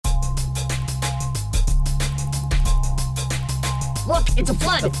Look, it's a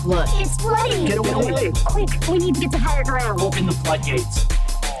flood. The flood. It's flooding. Get away. Quick, we need to get to higher ground. Open the floodgates.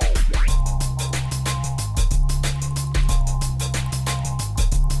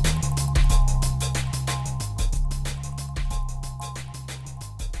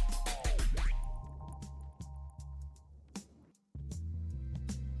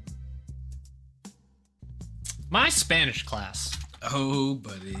 My Spanish class Oh,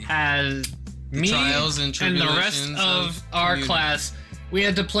 buddy. had me trials and the rest tribulations of of our community. class. We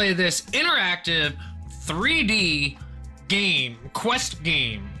had to play this interactive 3D game, quest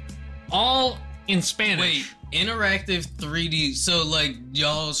game, all in Spanish. Wait, interactive 3D. So, like,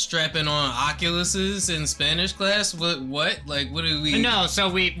 y'all strapping on Oculuses in Spanish class? What? Like, what do we... No, so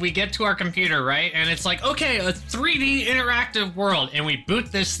we get to our computer, right? And it's like, okay, a 3D interactive world. And we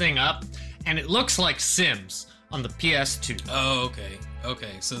boot this thing up, and it looks like Sims on the PS2. Oh, okay.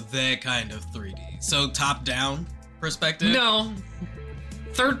 Okay, so that kind of 3D. So, top-down perspective? No.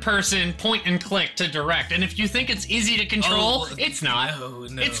 Third person, point and click to direct. And if you think it's easy to control, Oh, it's not. No.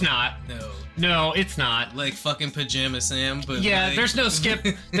 It's not. No. No, it's not. Like fucking Pajama Sam, but Yeah, like... there's no skip.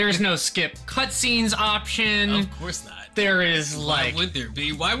 There's no skip cutscenes option. Of course not. There is like Why would there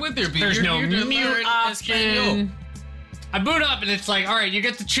be? Why would there be? there's You're no here to mute learn Espanol. option. I boot up and it's like, all right, you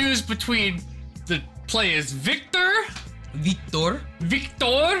get to choose between the play as Victor,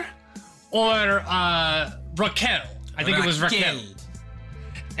 Victor. or Raquel. I think it was Raquel.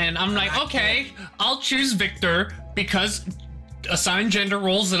 And I'm like, Raquel. okay, I'll choose Victor because assigned gender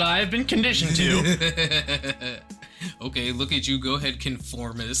roles that I have been conditioned to. Okay, look at you. Go ahead,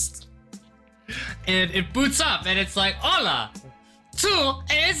 conformist. And it boots up and it's like, hola, tú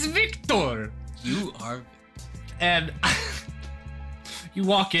es Victor. You are. And you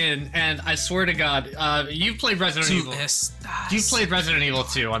walk in, and I swear to God, you've played Resident Evil. You played Resident Evil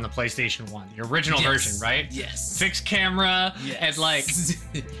 2 on the PlayStation 1, the original version, right? Yes. Fixed camera, Yes. and like,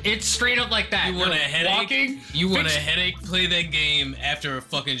 it's straight up like that. You want a You're headache? walking, You want a fixed- headache? Play that game after a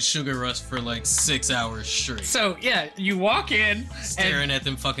fucking sugar rush for like 6 hours straight. So, yeah, you walk in, Staring at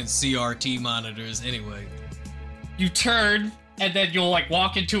them fucking CRT monitors anyway. you turn, and then you'll like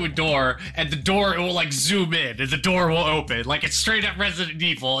walk into a door, and the door, it will like zoom in, and the door will open. Like it's straight up Resident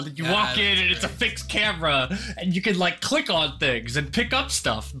Evil. And then you walk in, and it's a fixed camera, and you can like click on things and pick up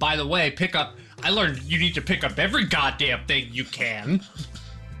stuff. By the way, I learned you need to pick up every goddamn thing you can.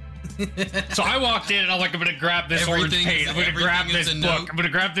 So I walked in, and I'm like, I'm gonna grab this orange Everything paint, is- I'm gonna grab everything is this a book, note. I'm gonna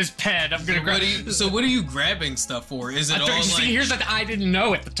grab this pen, I'm gonna grab... So what are you grabbing stuff for? Is it all like... See, here's what I didn't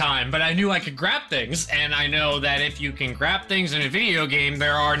know at the time, but I knew I could grab things, and I know that if you can grab things in a video game,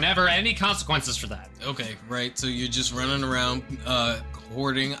 there are never any consequences for that. Okay, right. So you're just running around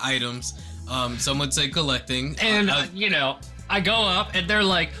hoarding items. Some would say collecting. And, you know, I go up, and they're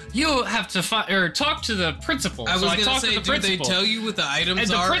like, you have to talk to the principal. I was so I gonna talk say, to the do they principal. tell you what the And items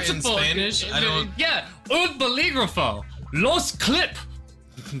the are in principal... Spanish? I don't... Yeah, un bolígrafo, los clip.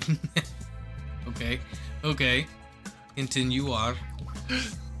 Okay. Continue on.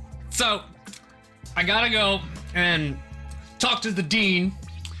 So, I gotta go and talk to the dean,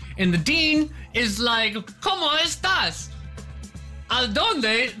 and the dean is like, ¿Cómo estás? ¿A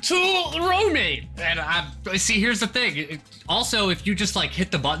dónde tu roommate? And I see, here's the thing. Also, if you just like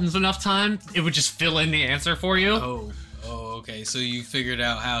hit the buttons enough time, it would just fill in the answer for you. Oh, okay. So you figured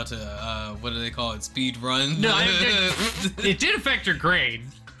out how to, what do they call it? Speed run? No, it did affect your grade.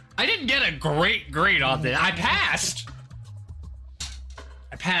 I didn't get a great grade on this. I passed.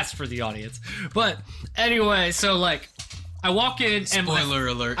 I passed for the audience. But anyway, so like, I walk in and Spoiler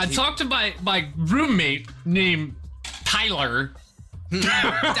alert. I talked to my roommate named Tyler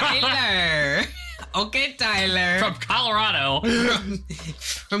Tyler. Okay, Tyler. from Colorado,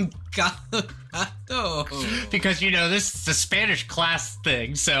 From Colorado. because you know this is a Spanish class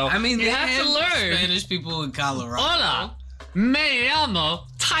thing. So I mean, you they have to learn. Spanish people in Colorado. Hola, me llamo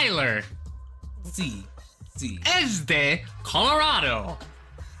Tyler. Sí. Es de Colorado.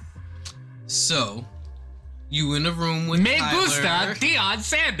 So, you in a room with Me Tyler. gusta Deion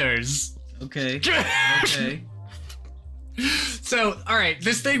Sanders. Okay. Okay. So, all right,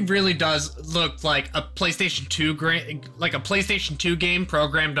 this thing really does look like a PlayStation 2 like a PlayStation 2 game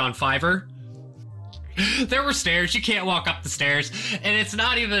programmed on Fiverr. There were stairs. You can't walk up the stairs, and it's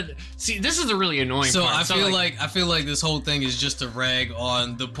not even. See, this is a really annoying So part. I feel like this whole thing is just a rag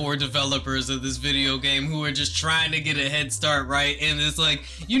on the poor developers of this video game who are just trying to get a head start, right? And it's like,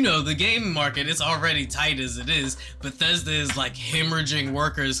 you know, the game market is already tight as it is. Bethesda is like hemorrhaging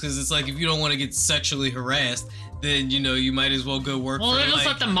workers because it's like, if you don't want to get sexually harassed, then, you know, you might as well go work Well, for they just like...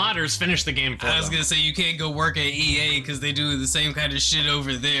 let the modders finish the game for I was them. gonna say, you can't go work at EA because they do the same kind of shit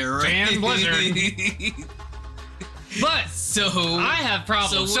over there, right? And Blizzard. But So I have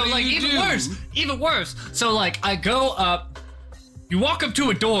problems. So what do like you even worse. So like I go up, you walk up to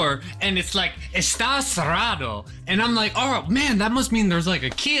a door and it's like está cerrado, and I'm like, oh man, that must mean there's like a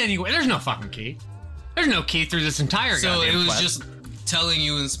key anywhere. There's no fucking key. There's no key through this entire. So it was quest. just telling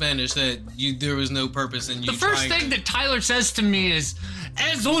you in Spanish that there was no purpose in you. The first thing that Tyler says to me is,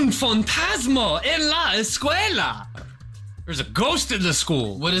 "Es un fantasma en la escuela." There's a ghost in the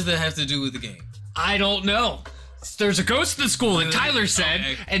school. What does that have to do with the game? I don't know. There's a ghost in the school, and Tyler said,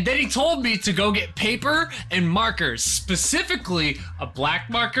 Okay. and then he told me to go get paper and markers, specifically a black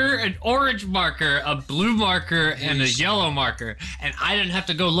marker, an orange marker, a blue marker, and a yellow marker. And I didn't have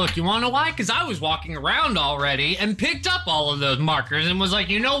to go look. You want to know why? Because I was walking around already and picked up all of those markers and was like,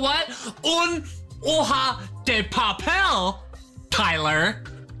 you know what? Un hoja de papel, Tyler.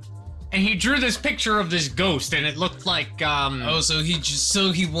 And he drew this picture of this ghost, and it looked like,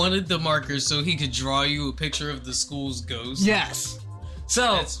 So he wanted the markers so he could draw you a picture of the school's ghost. yes.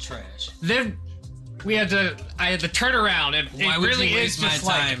 So That's trash. then I had to turn around, and Why it would really you is waste my just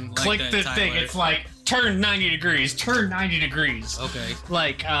time like like click that, the thing. Tyler? It's like turn 90 degrees, turn 90 degrees. Okay.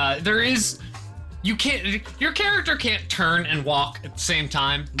 Like there is, you can't, your character can't turn and walk at the same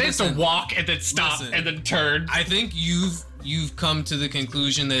time. They have to Listen. walk and then stop Listen. and then turn. I think you've come to the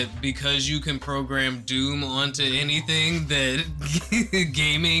conclusion that because you can program Doom onto anything, that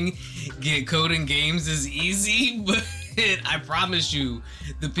coding games is easy, but I promise you,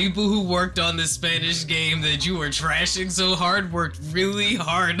 the people who worked on this Spanish game that you were trashing so hard worked really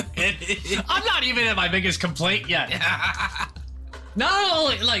hard at it. I'm not even at my biggest complaint yet. Not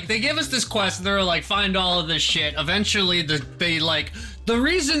only, like, they give us this quest and they're like, find all of this shit. Eventually, the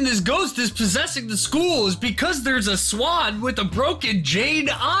reason this ghost is possessing the school is because there's a swan with a broken jade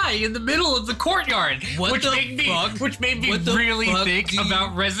eye in the middle of the courtyard. What which the made fuck? me What the really fuck think do you-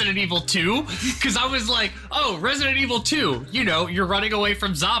 about Resident Evil 2. Because I was like, oh, Resident Evil 2, you know, you're running away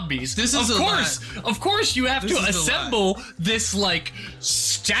from zombies. This is Of course, you have This to is a assemble this, like,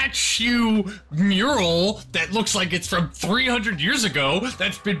 statue mural that looks like it's from 300 years ago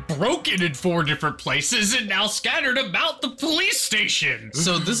that's been broken in 4 different places and now scattered about the police station.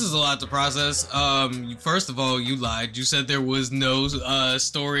 So this is a lot to process. First of all, you lied. You said there was no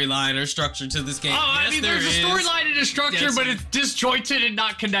storyline or structure to this game. Oh, I mean, there's a storyline and a structure, Yes. but it's disjointed and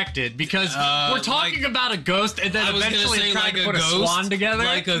not connected because we're talking about a subtext and then I was gonna eventually say trying like to a put ghost, a swan together.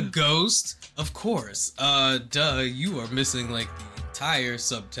 like a ghost. Of course. You are missing like the entire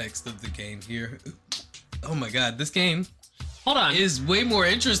subtext of the game here. Oh my god, this game Hold on. is way more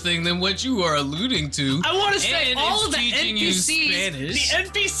interesting than what you are alluding to. I want to say And all it's of the teaching you NPCs, Spanish. the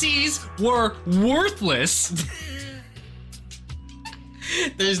NPCs were worthless.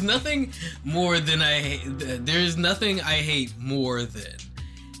 There's nothing more than I hate. There's nothing I hate more than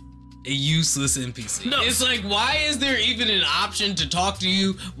a useless NPC. No. It's like, why is there even an option to talk to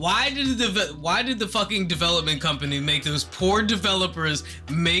you? Why did the fucking development company make those poor developers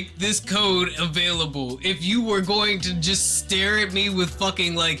make this code available? If you were going to just stare at me with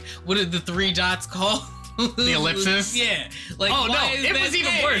fucking like, what are the 3 dots called? The ellipsis? Yeah. Like, Oh no, why is it that was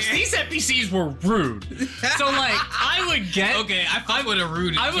even there? worse. These NPCs were rude. So like, I would get Okay, I fuck with a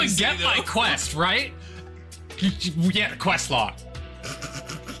rude I would NPC, get my though. quest, right? We had a quest log.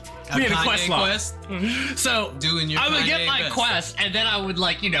 We had a Kanye quest log. quest? So Doing your I would get Kanye my best. quest, and then I would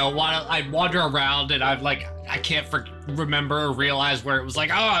like, you know, I'd wander around, and I'd like, I can't remember or realize where it was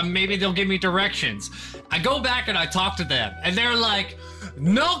like, oh, maybe they'll give me directions. I go back and I talk to them, and they're like,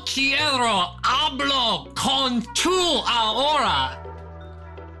 no quiero hablo con tú ahora.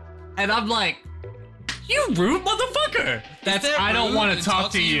 And I'm like, you rude motherfucker. That's Is that I don't rude want to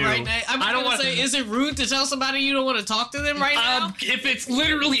talk to you. right now? I don't want to say, is it rude to tell somebody you don't want to talk to them right now? If it's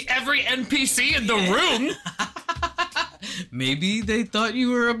literally every NPC in the room. Maybe they thought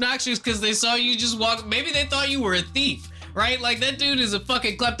you were obnoxious because they saw you just walk. Maybe they thought you were a thief. Right? Like, that dude is a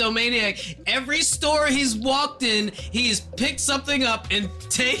fucking kleptomaniac. Every store he's walked in, he's picked something up and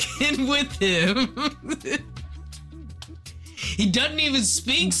taken with him. He doesn't even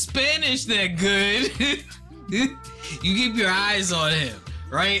speak Spanish that good. You keep your eyes on him,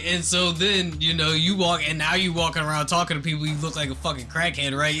 right? And so then, you know, you walk, and now you walking around talking to people, you look like a fucking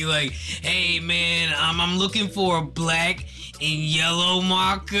crackhead, right? You're like, hey man, I'm looking for a black and yellow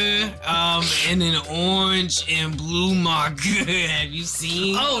marker, and an orange and blue marker. Have you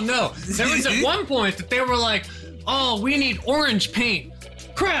seen? Oh no, there was at one point that they were like, oh, we need orange paint.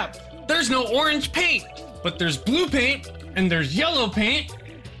 Crap, there's no orange paint, but there's blue paint and there's yellow paint.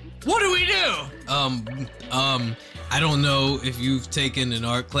 What do we do? I don't know if you've taken an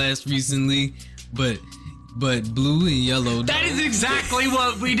art class recently, but blue and yellow. That is exactly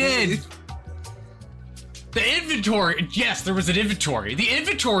what we did. The inventory, yes, there was an inventory. The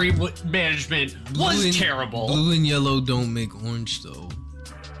inventory management was terrible. Blue and yellow don't make orange though.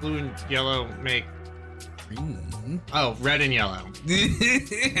 Blue and yellow make. Green. Oh, red and yellow.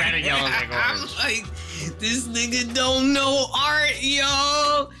 Red and yellow make I'm orange. like, this nigga don't know art,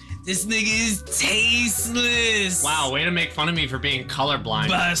 yo. This nigga is tasteless. Wow, way to make fun of me for being colorblind.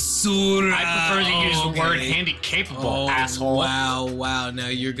 Basura. I prefer to use the word Okay. handy capable, Oh, asshole. Wow. Now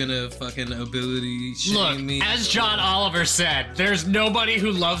you're gonna fucking ability shame Look, me. as John Oliver said, there's nobody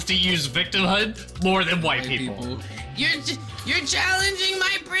who loves to use victimhood more than white people. You're challenging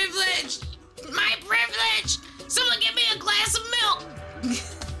my privilege. My privilege. Someone give me a glass of milk.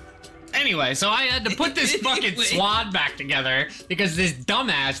 Anyway, so I had to put this fucking swan back together because this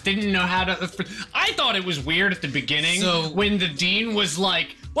dumbass didn't know how to. I thought it was weird at the beginning when the dean was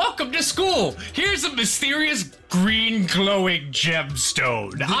like, "Welcome to school. Here's a mysterious green glowing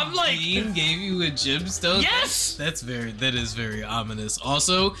gemstone." I'm like, Dean gave you a gemstone? yes. That is very ominous.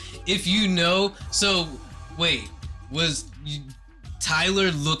 Also, if you know, wait, was Tyler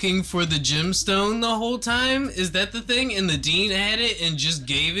looking for the gemstone the whole time? Is that the thing? And the dean had it and just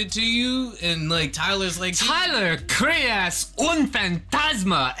gave it to you? And like Tyler's like, Tyler creas un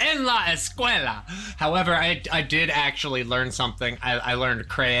fantasma en la escuela. However, I did actually learn something. I learned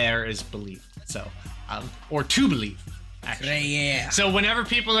creer is belief. So, or to believe. Actually. yeah. So whenever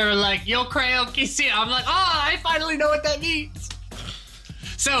people are like, "Yo creo que sí," I'm like, "Oh, I finally know what that means."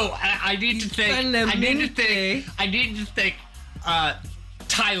 So I need to think. I need to think.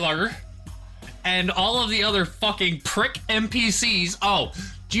 Tyler and all of the other fucking prick NPCs. Oh,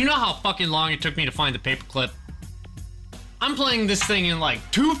 do you know how fucking long it took me to find the paperclip? I'm playing this thing in like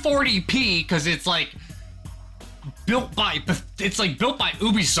 240p because it's like built by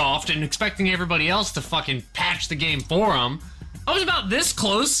Ubisoft and expecting everybody else to fucking patch the game for them. I was about this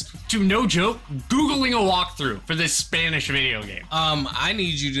close to, no joke, Googling a walkthrough for this Spanish video game. I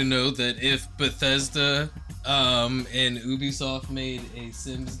need you to know that if Bethesda and Ubisoft made a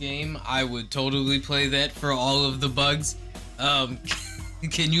Sims game, I would totally play that for all of the bugs.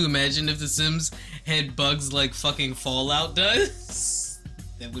 Can you imagine if the Sims had bugs like fucking Fallout does?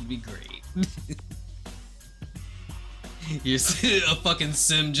 That would be great. A fucking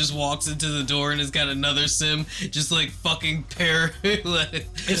Sim just walks into the door and has got another Sim just like fucking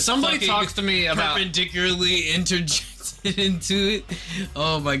If somebody talks to me about perpendicularly interjected into it,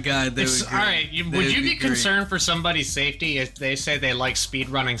 oh my god, that would be great. All right, would you be concerned for somebody's safety if they say they like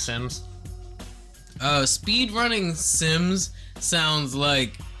speedrunning Sims? Speedrunning Sims sounds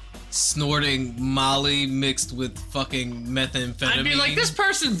like snorting Molly mixed with fucking methamphetamine. I'd be like, this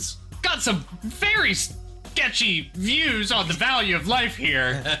person's got some very sketchy views on the value of life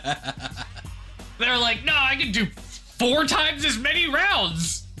here. They're like, no, I can do 4 times as many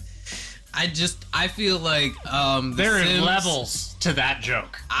rounds. I feel like there are levels to that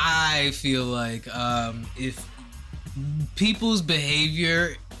joke. I feel like if people's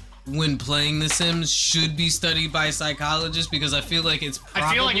behavior when playing The Sims should be studied by psychologists, because I feel like it's probably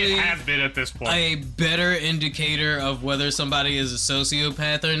I feel like it has been at this point. A better indicator of whether somebody is a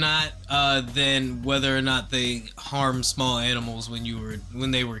sociopath or not than whether or not they harm small animals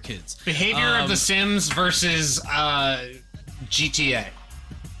when they were kids. Behavior of The Sims versus GTA.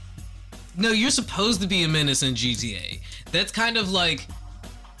 No, you're supposed to be a menace in GTA. That's kind of like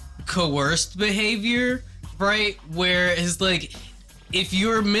coerced behavior, right? Where it's like, if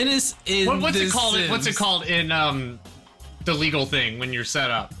you're a menace in what's The it called? Sims, What's it called in the legal thing when you're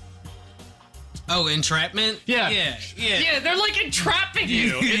set up? Oh, entrapment? Yeah, they're like entrapping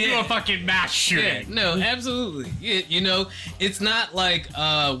you into a fucking mass shooting. Yeah, no, absolutely. You know, it's not like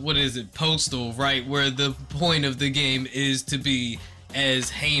what is it, Postal, right? Where the point of the game is to be as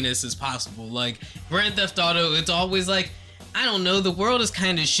heinous as possible. Like Grand Theft Auto, it's always like, I don't know, the world is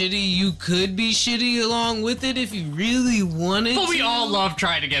kind of shitty. You could be shitty along with it if you really wanted But we to. all love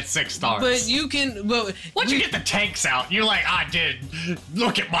trying to get 6 stars. But you can. But once you get the tanks out, you're like, I did.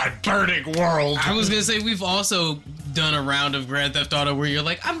 Look at my burning world. I was gonna say, we've also done a round of Grand Theft Auto where you're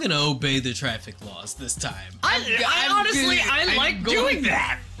like, I'm gonna obey the traffic laws this time. I honestly like doing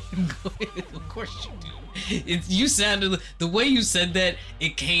that. Of course you do. You sounded, the way you said that,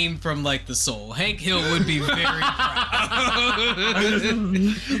 it came from like the soul. Hank Hill would be very proud.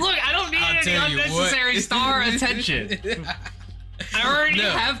 Look, I don't need any unnecessary star attention. I already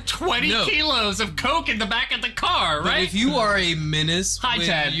have 20 kilos of coke in the back of the car, right? But if you are a menace when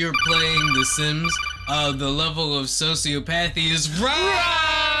Ted. you're playing The Sims, the level of sociopathy is rising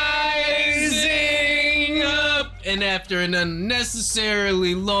up. And after an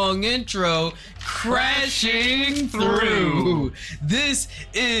unnecessarily long intro, crashing through. This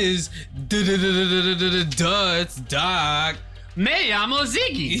is Duds Doc. Me llamo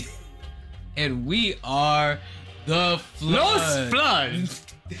Ziggy. And we are the Flood. Los Flood.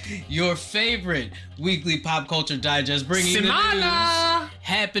 Your favorite weekly pop culture digest, bringing the Semana. news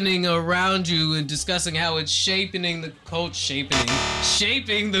happening around you and discussing how it's shaping the culture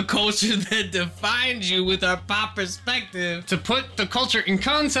that defines you with our pop perspective. To put the culture in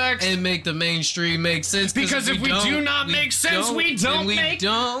context. And make the mainstream make sense. Because if we do not make sense, we don't make.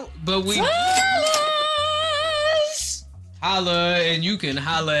 But we. Holla, and you can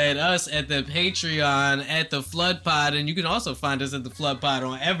holla at us at the Patreon at the Flood Pod, and you can also find us at the Flood Pod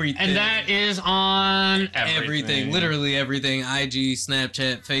on everything. And that is on everything. Literally everything. IG,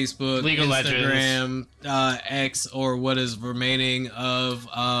 Snapchat, Facebook, League of Instagram, X, or what is remaining of.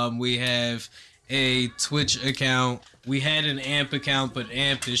 We have a Twitch account. We had an AMP account, but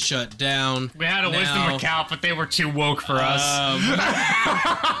AMP is shut down. We had a Wisdom account, but they were too woke for us.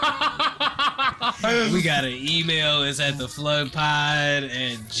 We got an email. It's at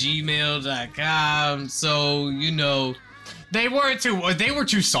thefloodpod@gmail.com. So, you know. They were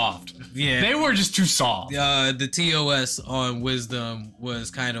too soft. Yeah. They were just too soft. The TOS on Wisdom was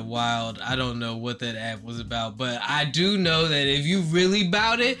kind of wild. I don't know what that app was about, but I do know that if you really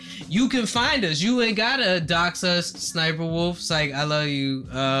bout it, you can find us. You ain't gotta dox us, Sniper Wolf. Psych, I love you.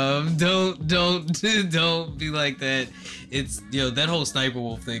 Don't be like that. It's, that whole Sniper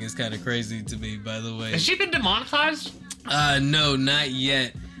Wolf thing is kind of crazy to me, by the way. Has she been demonetized? No, not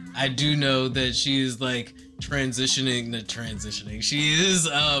yet. I do know that she is like transitioning. She is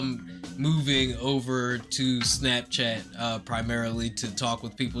moving over to Snapchat primarily to talk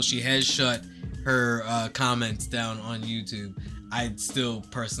with people. She has shut her comments down on YouTube. I still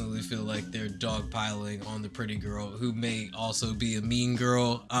personally feel like they're dogpiling on the pretty girl, who may also be a mean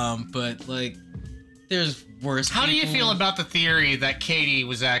girl. But like, there's worse How do you people. feel about the theory that Katie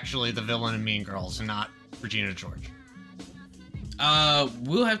was actually the villain in Mean Girls and not Regina George?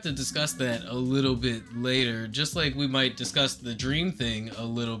 We'll have to discuss that a little bit later, just like we might discuss the Dream thing a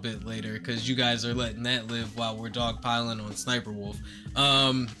little bit later, because you guys are letting that live while we're dogpiling on Sniper Wolf.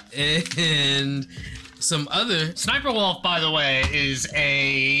 And some other... Sniper Wolf, by the way, is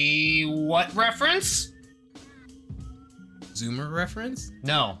a what reference? Zoomer reference?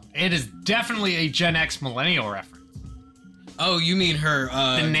 No, it is definitely a Gen X millennial reference. Oh, you mean her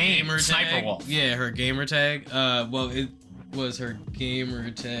the name, gamer Sniper tag? Wolf. Yeah, her gamer tag. Well, it was her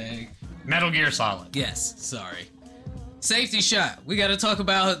gamer tag. Metal Gear Solid. Yes, sorry. Safety shot. We got to talk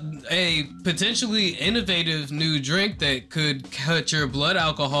about a potentially innovative new drink that could cut your blood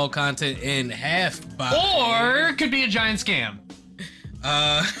alcohol content in half by... Or it could be a giant scam.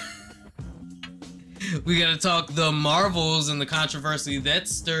 We got to talk the Marvels and the controversy that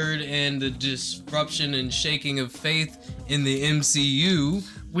stirred and the disruption and shaking of faith in the MCU.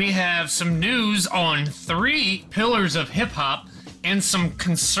 We have some news on 3 pillars of hip-hop and some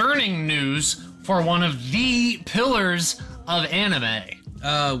concerning news for one of the pillars of anime.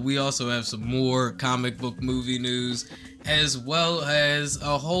 We also have some more comic book movie news, as well as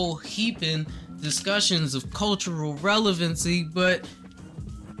a whole heaping discussions of cultural relevancy, but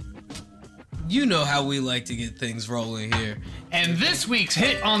you know how we like to get things rolling here. And this week's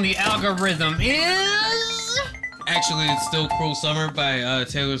hit on the algorithm is... Actually, it's still Cruel Summer by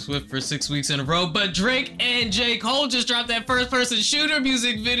Taylor Swift for 6 weeks in a row, but Drake and J. Cole just dropped that first-person shooter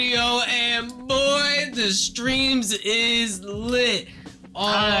music video, and boy, the streams is lit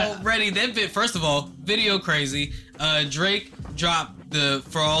already. That bit, first of all, video crazy. Drake dropped the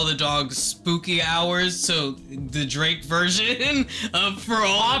For All the Dogs Spooky Hours, so the Drake version of For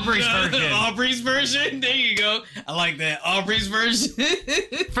All Aubrey's version. Aubrey's version. There you go. I like that. Aubrey's version.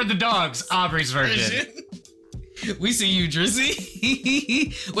 For the dogs, Aubrey's version. We see you,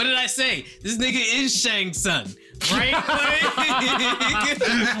 Drizzy. What did I say? This nigga is Shang's son, right?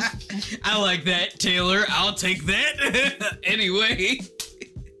 I like that, Taylor. I'll take that. Anyway.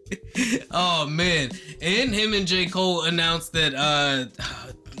 Oh man. And him and J. Cole announced that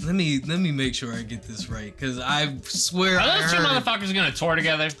let me make sure I get this right, because I swear Are those I two heard... motherfuckers gonna tour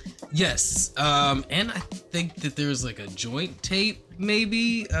together? Yes. And I think that there's like a joint tape,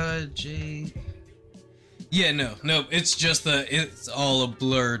 maybe. Yeah, no, it's just it's all a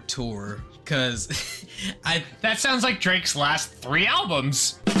Blur tour, cause That sounds like Drake's last 3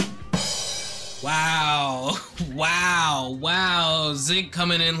 albums. Wow, Zig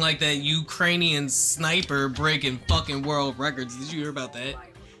coming in like that Ukrainian sniper breaking fucking world records. Did you hear about that?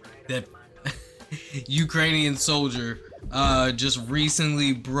 That Ukrainian soldier just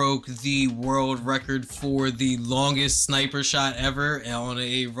recently broke the world record for the longest sniper shot ever on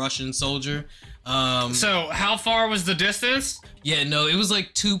a Russian soldier. So how far was the distance? Yeah, no, it was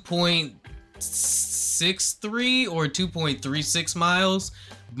like 2.63 or 2.36 miles.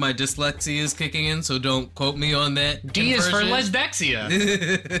 My dyslexia is kicking in, so don't quote me on that. D is for conversion.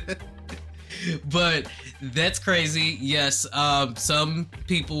 lesdexia. But that's crazy. Yes, some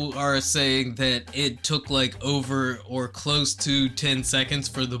people are saying that it took like over or close to 10 seconds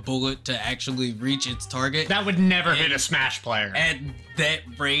for the bullet to actually reach its target. That would never hit a Smash player. At that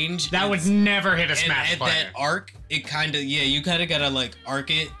range, That would never hit a Smash at player. that arc, it kind of, you kind of gotta like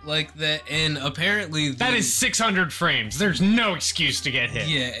arc it like that. And apparently, That is 600 frames. There's no excuse to get hit.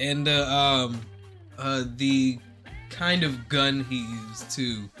 yeah. And the kind of gun he used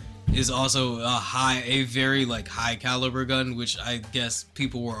too is also a very like high caliber gun, which I guess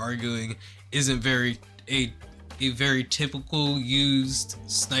people were arguing isn't a very typical used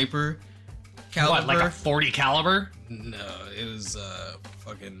sniper caliber. What, like a 40 caliber? No, it was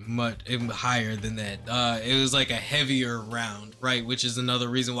fucking much higher than that. It was like a heavier round, right? Which is another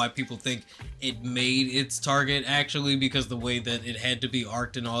reason why people think it made its target, actually, because the way that it had to be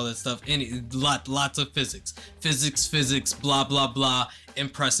arced and all that stuff. And lots of physics, blah blah blah.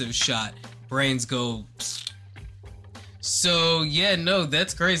 Impressive shot. Brains go. So yeah, no,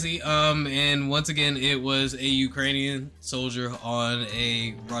 that's crazy. And once again, it was a Ukrainian soldier on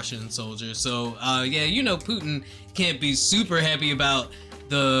a Russian soldier. So yeah, Putin can't be super happy about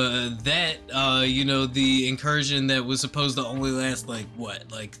the incursion that was supposed to only last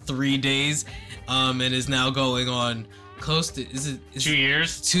like 3 days, and is now going on close to 2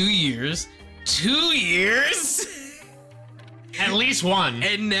 years? 2 years. 2 years. At least one.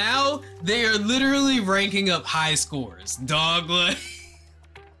 And now they are literally ranking up high scores. Dog, like.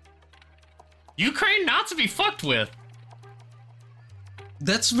 Ukraine not to be fucked with.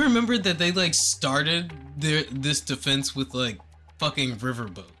 Let's remember that they like started this defense with like fucking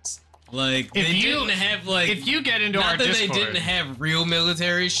riverboats. Like If they you- didn't have like. If you get into our not that Discord, they didn't have real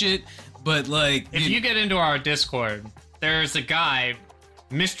military shit, but like. if you get into our Discord, there's a guy,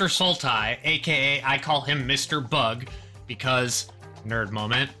 Mr. Sultai, aka I call him Mr. Bug, because nerd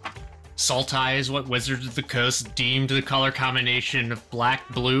moment. Sultai is what Wizards of the Coast deemed the color combination of black,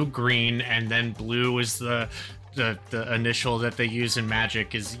 blue, green, and then blue is the initial that they use in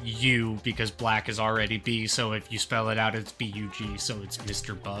Magic is U, because black is already B, so if you spell it out, it's B-U-G, so it's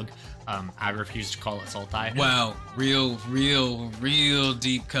Mr. Bug. I refuse to call it Sultai. Wow, real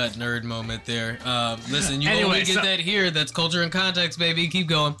deep cut nerd moment there. Listen, you Anyway, only get so- that here. That's culture and context, baby. Keep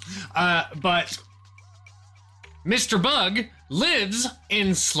going. But Mr. Bug lives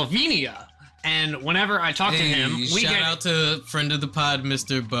in Slovenia, and whenever I talk to him, shout out to friend of the pod,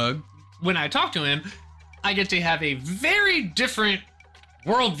 Mr. Bug. when I talk to him, I get to have a very different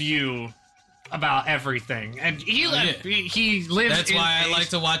worldview about everything, and he lives. That's in why I like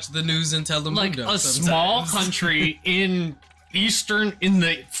to watch the news and Telemundo. like a sometimes. small country in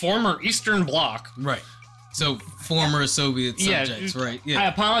the former Eastern Bloc. Right. So former Soviet subjects, right? I Yeah.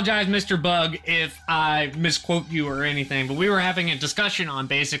 apologize, Mr. Bug, if I misquote you or anything, but we were having a discussion on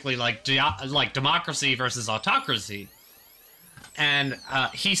basically like democracy versus autocracy, and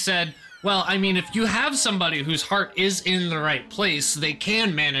he said, well, I mean, if you have somebody whose heart is in the right place, they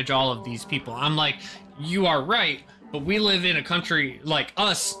can manage all of these people. I'm like, you are right, but we live in a country, like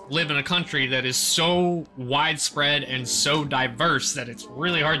us, live in a country that is so widespread and so diverse that it's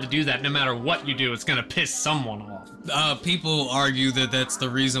really hard to do that. No matter what you do, it's gonna piss someone off. People argue that that's the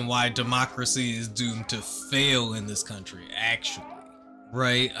reason why democracy is doomed to fail in this country, actually.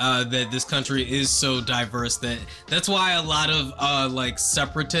 Right? That this country is so diverse that's why a lot of like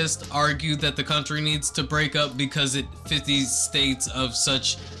separatists argue that the country needs to break up, because 50 states of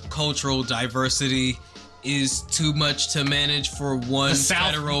such cultural diversity is too much to manage for one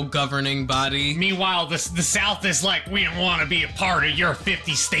federal governing body. Meanwhile, the South is like, we don't want to be a part of your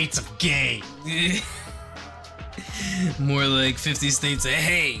 50 states of gay. More like 50 states of,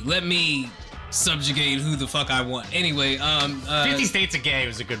 hey, let me subjugate who the fuck I want. Anyway, 50 states of gay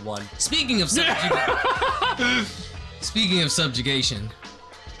was a good one. Speaking of subjugation,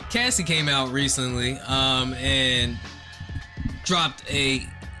 Cassie came out recently and dropped a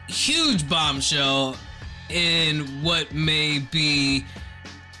huge bombshell in what may be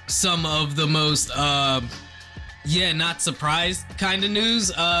some of the most not surprised kind of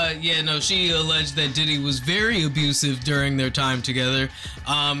news. She alleged that Diddy was very abusive during their time together,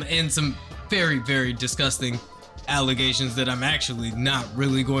 and some very, very disgusting allegations that I'm actually not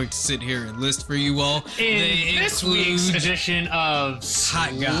really going to sit here and list for you all. In this week's edition of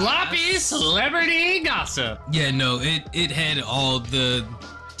Sloppy Celebrity Gossip. Yeah, no, it had all the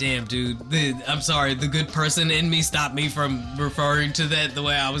Damn, dude. I'm sorry. The good person in me stopped me from referring to that the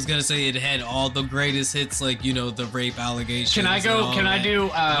way I was gonna say it had all the greatest hits, like, you know, the rape allegations. Can I go? Can I do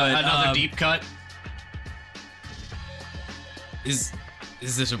another deep cut? Is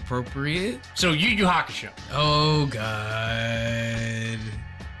this appropriate? So Yu Yu Hakusho. Oh God.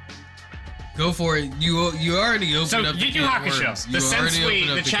 Go for it. You already opened So up the Yu Yu can of Hakusho, worms. the You already Sensui, opened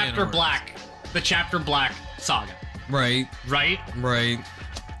up the can Chapter of worms. Black, the Chapter Black saga, Right. right? Right.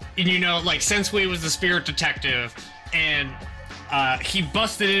 And you know, like Sensui was the spirit detective, and he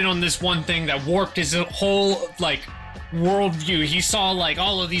busted in on this one thing that warped his whole like worldview. He saw like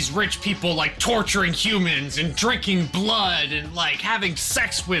all of these rich people like torturing humans and drinking blood and like having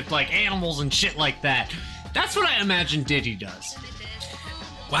sex with like animals and shit like that. That's what I imagine Diddy does.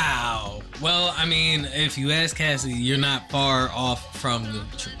 Wow. Well, I mean, if you ask Cassie, you're not far off from the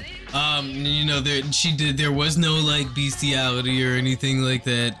truth. You know, there was no like bestiality or anything like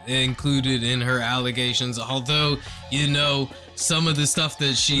that included in her allegations. Although, you know, some of the stuff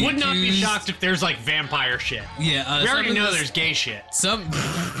that she Would not be accused- shocked if there's like vampire shit. Yeah, We some already of know this- there's gay shit.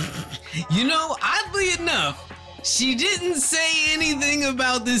 You know, oddly enough, she didn't say anything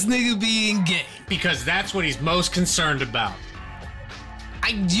about this nigga being gay. Because that's what he's most concerned about.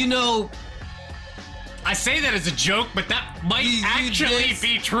 I say that as a joke, but that might You actually just-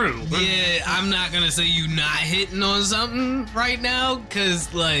 be true. Yeah, I'm not gonna say you not hitting on something right now,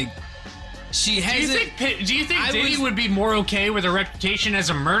 cause like she Do you hasn't. think I Diddy was- would be more okay with a reputation as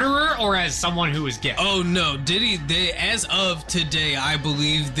a murderer or as someone who is gay? Oh no, Diddy. As of today, I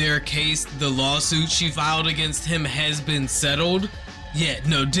believe their case, the lawsuit she filed against him, has been settled. Yeah,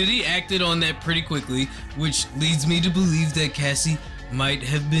 no, Diddy acted on that pretty quickly, which leads me to believe that Cassie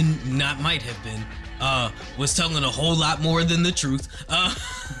was telling a whole lot more than the truth.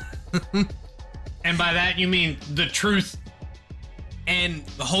 And by that you mean the truth. And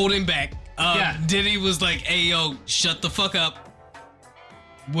holding back. Yeah. Diddy was like, "Hey, yo, shut the fuck up.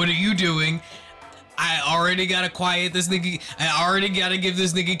 What are you doing? I already gotta quiet this nigga. I already gotta give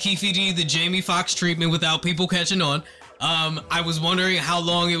this nigga Keefe D the Jamie Foxx treatment without people catching on." I was wondering how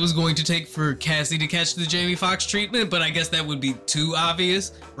long it was going to take for Cassie to catch the Jamie Foxx treatment, but I guess that would be too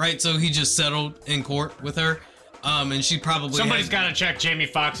obvious, right? So he just settled in court with her. And she probably Somebody's got to check Jamie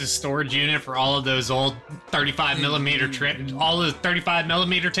Foxx's storage unit for all of those old 35 millimeter all the 35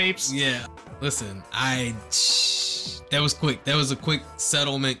 millimeter tapes. Yeah. Listen, that was quick. That was a quick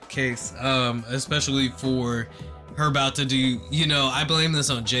settlement case, especially for her about to do, you know, I blame this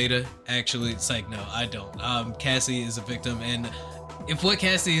on Jada, actually. It's like, no, I don't. Cassie is a victim, and if what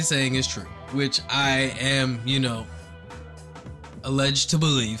Cassie is saying is true, which I am, you know, alleged to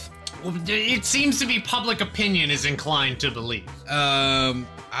believe, Well, it seems to be public opinion is inclined to believe.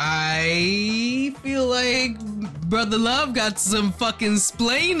 I feel like Brother Love got some fucking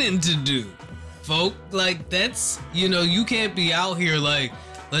splaining to do, folk. Like, that's, you know, you can't be out here like,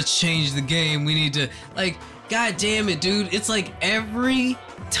 let's change the game. We need to, like, God damn it, dude. It's like every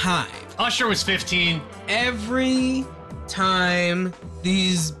time. Usher was 15. Every time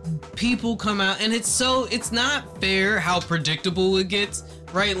these people come out, and it's not fair how predictable it gets,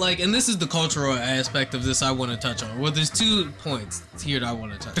 right? Like, and this is the cultural aspect of this I want to touch on. Well, there's 2 points here that I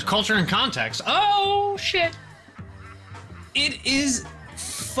want to touch The on. culture and context. Oh, shit. It is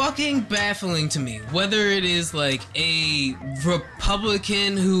fucking baffling to me whether it is like a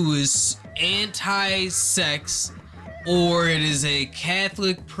Republican who is anti-sex, or it is a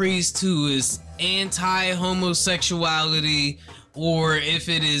Catholic priest who is anti-homosexuality, or if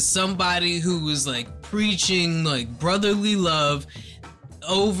it is somebody who is like preaching like brotherly love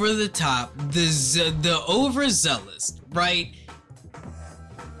over the top, the overzealous, right?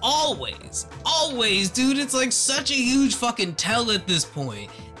 Always, dude, it's like such a huge fucking tell at this point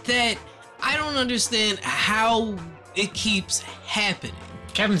that I don't understand how it keeps happening.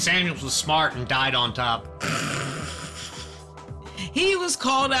 Kevin Samuels was smart and died on top. He was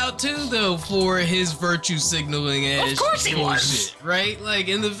called out too, though, for his virtue signaling ass. Of course he was. bullshit, right? Like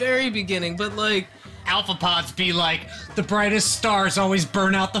in the very beginning, but like, Alpha pods be like, the brightest stars always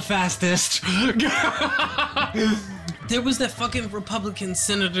burn out the fastest. there was that fucking Republican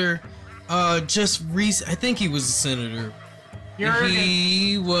senator, just recent. I think he was a senator.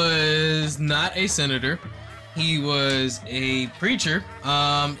 He was not a senator. He was a preacher.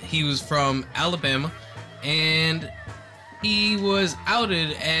 He was from Alabama, and he was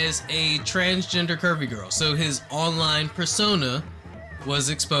outed as a transgender curvy girl. So his online persona was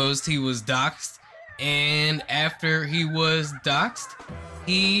exposed. He was doxxed, and after he was doxxed,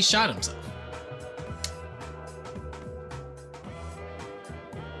 he shot himself.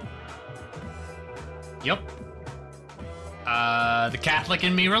 Yep. The Catholic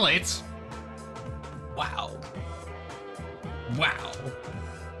in me relates. Wow.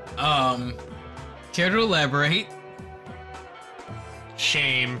 Care to elaborate?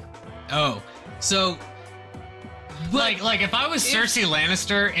 Shame. Oh, so... Like if I was Cersei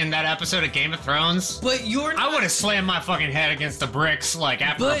Lannister in that episode of Game of Thrones, But you're not... I would have slammed my fucking head against the bricks, like,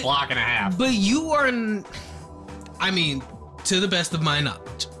 after a block and a half. But you are... I mean, to the best of my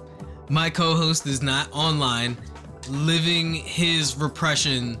knowledge, my co-host is not online living his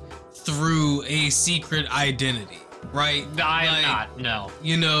repression through a secret identity, right? I am not, no.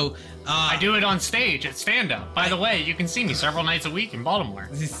 You know... I do it on stage at stand-up. By the way, you can see me several nights a week in Baltimore.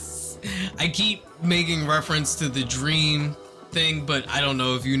 I keep making reference to the Dream thing, but I don't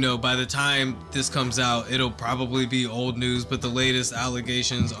know if you know, by the time this comes out, it'll probably be old news, but the latest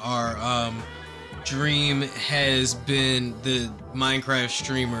allegations are Dream has been, the Minecraft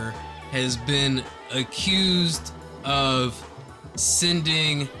streamer, has been accused of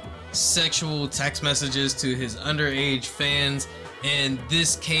sending sexual text messages to his underage fans, and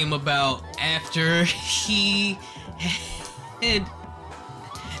this came about after he had...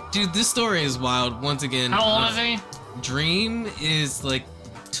 Dude, this story is wild. Once again, How old is he? Dream is like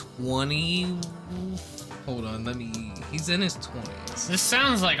 20. Hold on, he's in his 20s. This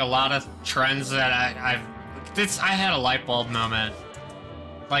sounds like a lot of trends that I had a light bulb moment.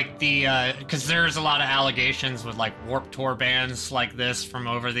 Like because there's a lot of allegations with like Warped Tour bands like this from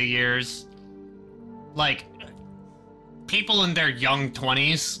over the years. Like, people in their young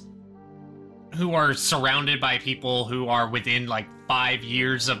 20s who are surrounded by people who are within like 5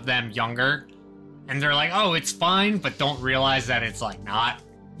 years of them younger, and they're like, oh, it's fine, but don't realize that it's like not.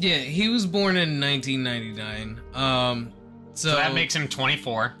 Yeah, he was born in 1999. So that makes him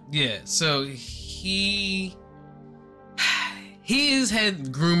 24. Yeah, so he has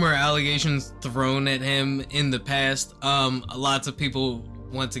had groomer allegations thrown at him in the past. Lots of people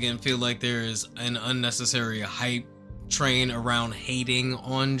once again feel like there is an unnecessary hype train around hating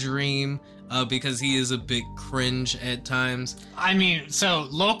on Dream. Because he is a bit cringe at times. I mean, so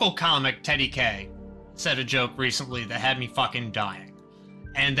local comic Teddy K said a joke recently that had me fucking dying.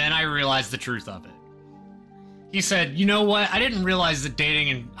 And then I realized the truth of it. He said, you know what? I didn't realize that dating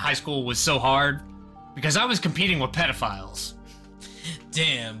in high school was so hard because I was competing with pedophiles.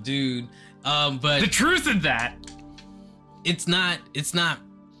 Damn, dude. But the truth of that, it's not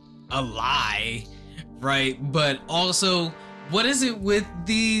a lie, right? But also, what is it with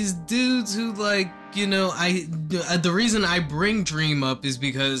these dudes who, like, you know, the reason I bring Dream up is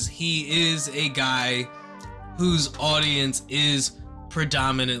because he is a guy whose audience is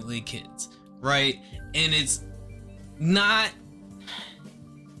predominantly kids, right? And it's not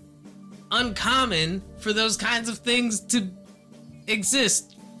uncommon for those kinds of things to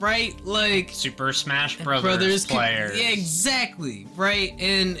exist, right? Like Super Smash Brothers players. Yeah, exactly, right?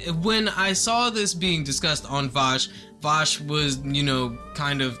 And when I saw this being discussed on Vosh was, you know,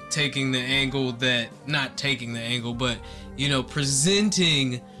 kind of taking the angle that, not taking the angle, but, you know,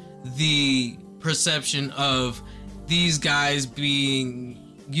 presenting the perception of these guys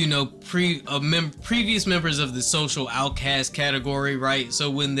being, you know, previous members of the social outcast category, right?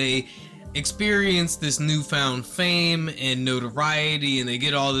 So when they experience this newfound fame and notoriety and they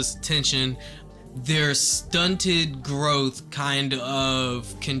get all this attention, their stunted growth kind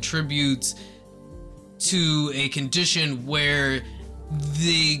of contributes to a condition where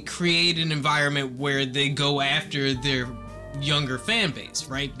they create an environment where they go after their younger fan base,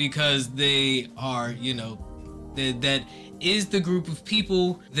 right? Because they are, you know, that is the group of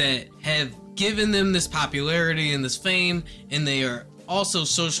people that have given them this popularity and this fame, and they are also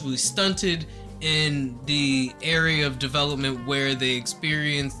socially stunted in the area of development where they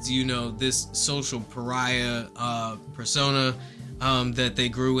experienced, you know, this social pariah persona that they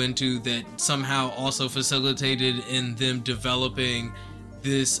grew into, that somehow also facilitated in them developing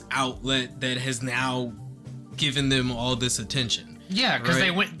this outlet that has now given them all this attention. Yeah, because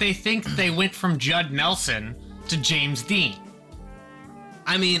right? they think they went from Judd Nelson to James Dean.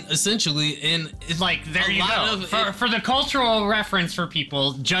 I mean, essentially, and it's like, there you go. For the cultural reference for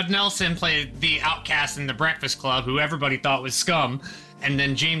people, Judd Nelson played the outcast in The Breakfast Club, who everybody thought was scum, and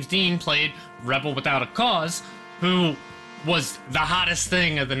then James Dean played Rebel Without a Cause, who was the hottest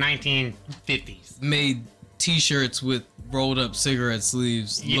thing of the 1950s. Made t-shirts with rolled up cigarette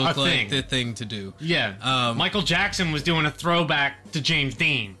sleeves look like the thing to do. Yeah. Michael Jackson was doing a throwback to James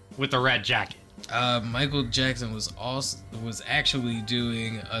Dean with the red jacket. Michael Jackson was actually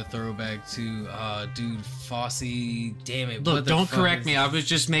doing a throwback to dude Fosse. Damn it! Look, don't correct me. I was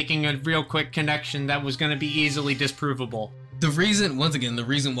just making a real quick connection that was going to be easily disprovable. The reason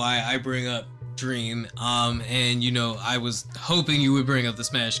why I bring up Dream, and you know, I was hoping you would bring up the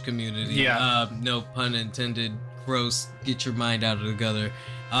Smash community. Yeah. No pun intended. Gross. Get your mind out of the gutter.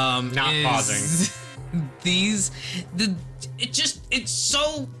 Not pausing. It's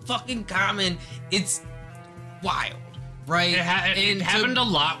so fucking common. It's wild, right? It happened a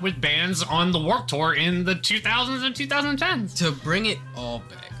lot with bands on the Warped Tour in the 2000s and 2010s. To bring it all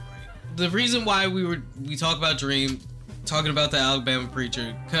back, right? The reason why we talk about Dream, talking about the Alabama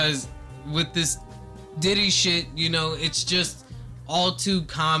Preacher, because with this Diddy shit, you know, it's just all too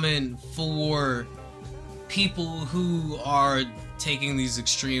common for people who are taking these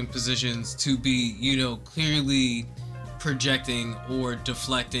extreme positions to be, you know, clearly projecting or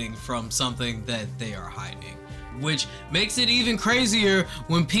deflecting from something that they are hiding. Which makes it even crazier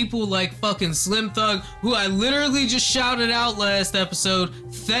when people like fucking Slim Thug, who I literally just shouted out last episode,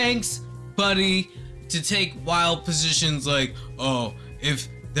 thanks, buddy, to take wild positions like, oh, if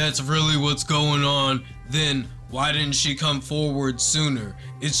that's really what's going on, then why didn't she come forward sooner?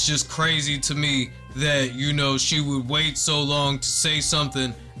 It's just crazy to me that, you know, she would wait so long to say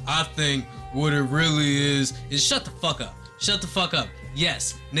something. I think what it really is shut the fuck up. Shut the fuck up.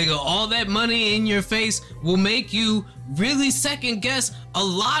 Yes, nigga, all that money in your face will make you really second guess a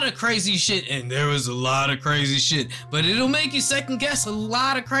lot of crazy shit. And there was a lot of crazy shit, but it'll make you second guess a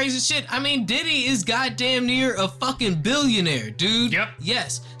lot of crazy shit. I mean, Diddy is goddamn near a fucking billionaire, dude. Yep.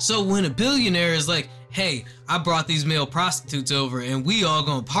 Yes. So when a billionaire is like, hey, I brought these male prostitutes over and we all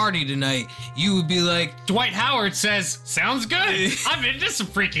gonna party tonight, you would be like, Dwight Howard says, sounds good. I'm into some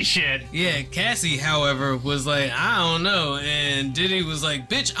freaky shit. yeah. Cassie, however, was like, I don't know. And Diddy was like,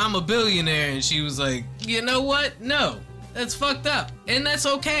 bitch, I'm a billionaire. And she was like, you know what? No, that's fucked up. And that's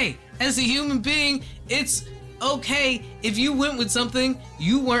okay. As a human being, it's okay if you went with something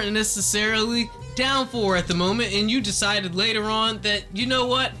you weren't necessarily down for at the moment and you decided later on that, you know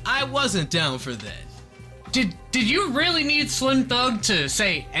what, I wasn't down for that. Did you really need Slim Thug to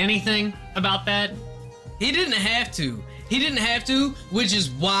say anything about that? He didn't have to. He didn't have to, which is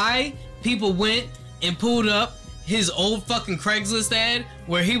why people went and pulled up his old fucking Craigslist ad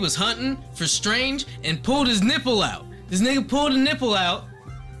where he was hunting for Strange and pulled his nipple out. This nigga pulled a nipple out.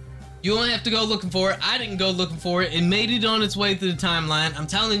 You don't have to go looking for it. I didn't go looking for it. It made it on its way through the timeline. I'm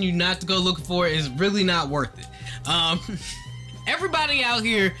telling you not to go looking for it. It's really not worth it. Everybody out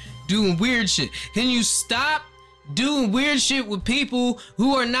here doing weird shit. Can you stop doing weird shit with people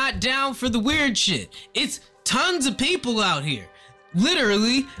who are not down for the weird shit? It's tons of people out here.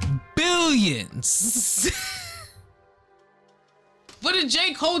 Literally billions. What did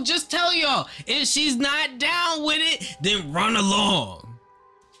J. Cole just tell y'all? If she's not down with it, then run along.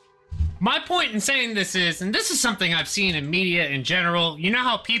 My point in saying this is, and this is something I've seen in media in general, you know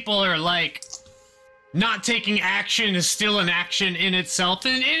how people are like, not taking action is still an action in itself.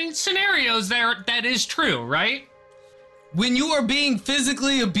 In scenarios that is true, right? When you are being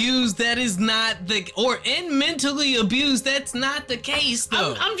physically abused, that is not or mentally abused, that's not the case,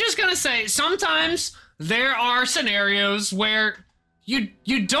 though. I'm just gonna say, sometimes there are scenarios where you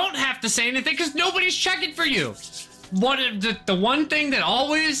don't have to say anything because nobody's checking for you. The one thing that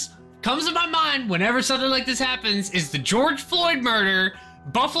always comes to my mind whenever something like this happens is the George Floyd murder.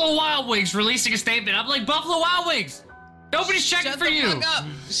 Buffalo Wild Wings releasing a statement. I'm like, Buffalo Wild Wings, nobody's checking for you.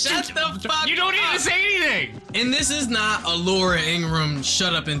 Shut the fuck up. You don't need to say anything. And this is not a Laura Ingraham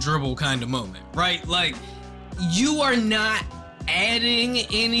shut up and dribble kind of moment, right? Like, you are not adding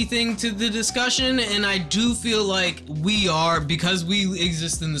anything to the discussion, and I do feel like we are, because we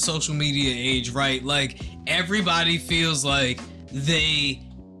exist in the social media age, right? Like, everybody feels like they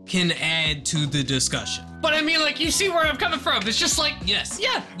can add to the discussion. But I mean, like, you see where I'm coming from. It's just like, yes.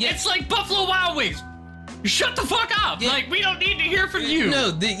 It's like Buffalo Wild Wings. Shut the fuck up. Yeah. Like, we don't need to hear from you.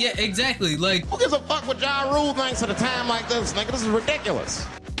 No, yeah, exactly. Like, who gives a fuck what Ja Rule thinks at a time like this, nigga? This is ridiculous.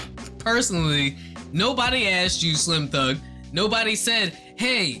 Personally, nobody asked you, Slim Thug. Nobody said,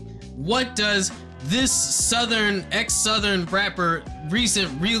 hey, what does this ex-Southern rapper,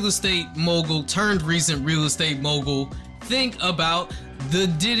 recent real estate mogul turned recent real estate mogul think about the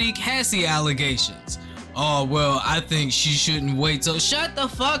Diddy Cassie allegations? Oh, well, I think she shouldn't wait. So shut the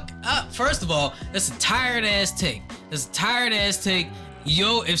fuck up. First of all, that's a tired ass take.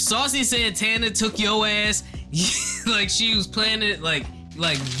 Yo, if Saucy Santana took your ass, like she was planning, like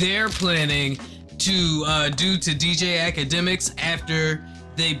they're planning to do to DJ Academics after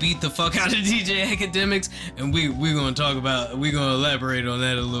they beat the fuck out of DJ Academics, and we're gonna elaborate on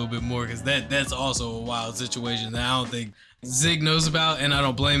that a little bit more, because that's also a wild situation that I don't think Zig knows about, and I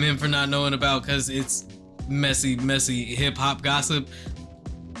don't blame him for not knowing about, because it's messy hip-hop gossip.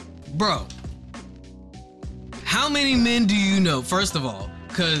 Bro, how many men do you know? First of all,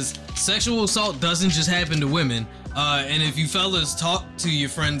 because sexual assault doesn't just happen to women. And if you fellas talk to your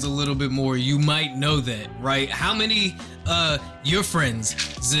friends a little bit more, you might know that, right? How many your friends,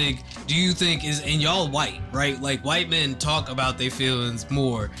 Zig, do you think is, and y'all white, right? Like, white men talk about their feelings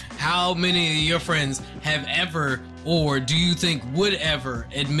more. How many of your friends have ever, or do you think would ever,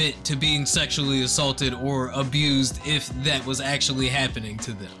 admit to being sexually assaulted or abused if that was actually happening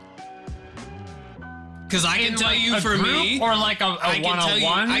to them? Because I can tell you for me, or like a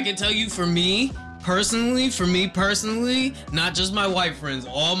one-on-one. I can tell you for me personally, not just my white friends,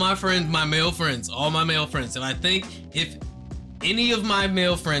 all my friends, my male friends, all my male friends. And I think if any of my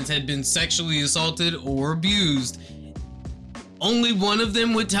male friends had been sexually assaulted or abused, only one of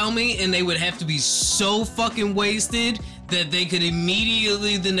them would tell me, and they would have to be so fucking wasted that they could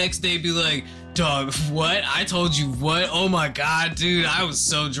immediately the next day be like, dog, what? I told you what? Oh my god, dude, I was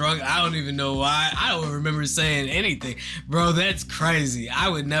so drunk. I don't even know why. I don't remember saying anything. Bro, that's crazy. I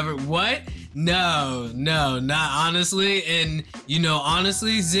would never, what? No, not honestly. And, you know,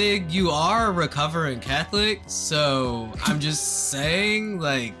 honestly, Zig, you are a recovering Catholic, so I'm just saying,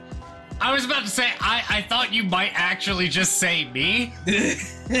 like... I was about to say, I thought you might actually just say me.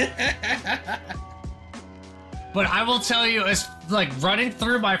 But I will tell you, it's like running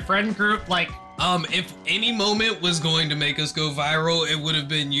through my friend group, like... if any moment was going to make us go viral, it would have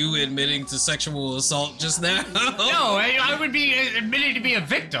been you admitting to sexual assault just now. No, I would be admitting to be a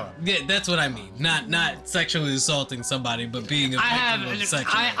victim. Yeah, that's what I mean. Not sexually assaulting somebody, but being a victim of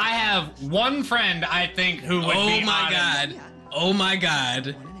sexual. I have one friend, I think, who would be Oh my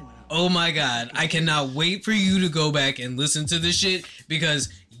god. I cannot wait for you to go back and listen to this shit, because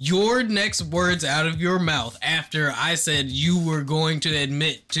your next words out of your mouth after I said you were going to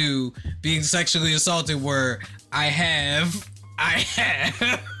admit to being sexually assaulted were, I have.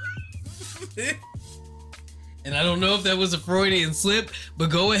 And I don't know if that was a Freudian slip,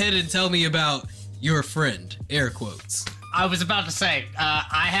 but go ahead and tell me about your friend, air quotes. I was about to say,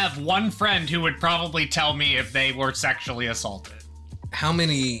 I have one friend who would probably tell me if they were sexually assaulted. How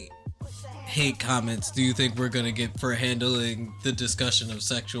many hate comments do you think we're gonna get for handling the discussion of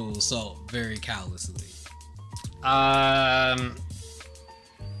sexual assault very callously?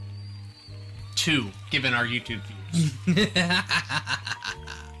 2, given our YouTube views.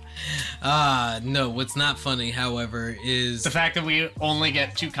 No, what's not funny, however, is the fact that we only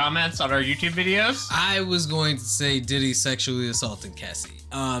get 2 comments on our YouTube videos. I was going to say Diddy sexually assaulted Cassie.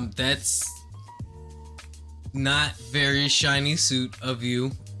 That's not very shiny suit of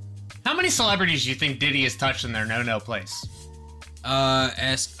you. How many celebrities do you think Diddy has touched in their no-no place?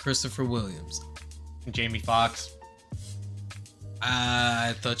 Ask Christopher Williams. Jamie Foxx.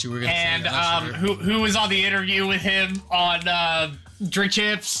 I thought you were gonna say Usher. who was on the interview with him on Drink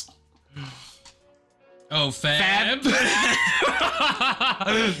Chips? Oh, Fab?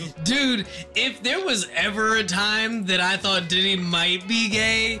 Dude, if there was ever a time that I thought Diddy might be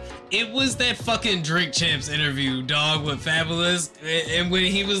gay, it was that fucking Drink Champs interview, dog, with Fabulous. And when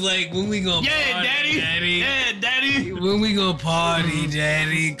he was like, when we gonna party, daddy? Yeah, daddy. When we gonna party,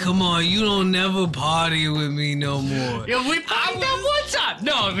 daddy? Come on, you don't never party with me no more. Yeah, we partied that one time.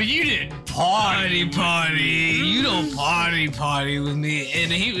 No, but you didn't party. You don't party with me.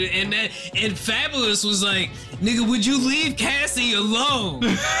 And Fabulous was like, nigga, would you leave Cassie alone?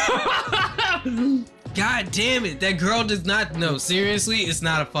 God damn it, that girl does not know. Seriously, it's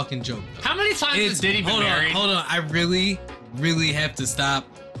not a fucking joke. How many times has Diddy been married? Hold on, I really have to stop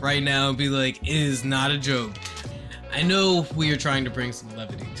right now and be like, it is not a joke. I know we are trying to bring some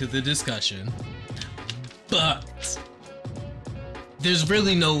levity to the discussion, but there's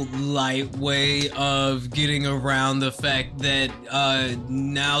really no light way of getting around the fact that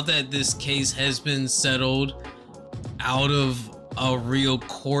now that this case has been settled out of a real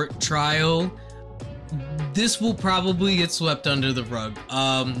court trial, this will probably get swept under the rug,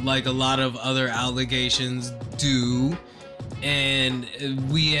 like a lot of other allegations do. And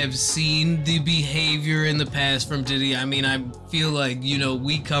we have seen the behavior in the past from Diddy. I mean, I feel like, you know,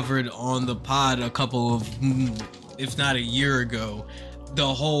 we covered on the pod a couple of, if not a year ago, the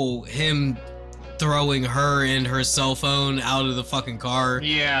whole him throwing her and her cell phone out of the fucking car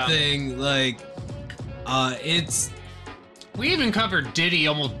thing. Like, it's... We even covered Diddy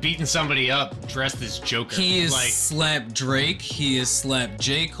almost beating somebody up dressed as Joker. He has slapped Drake. He has slapped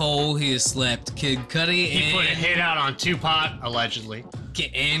J. Cole. He has slapped Kid Cudi. He put a hit out on Tupac, allegedly.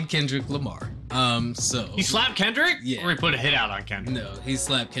 And Kendrick Lamar. So he slapped Kendrick? Yeah. Or he put a hit out on Kendrick? No, he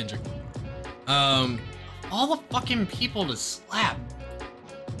slapped Kendrick Lamar. All the fucking people to slap.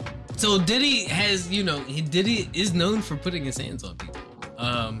 So Diddy has, you know, Diddy is known for putting his hands on people.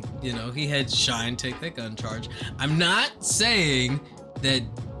 You know, he had Shine take that gun charge. I'm not saying that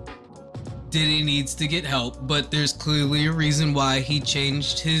Diddy needs to get help, but there's clearly a reason why he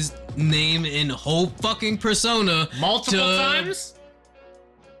changed his name and whole fucking persona Multiple to times?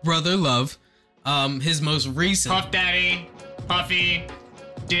 Brother Love. His most recent Puff Daddy, Puffy,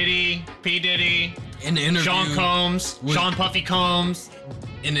 Diddy, P. Diddy, an interview, Sean Combs, with- Sean Puffy Combs.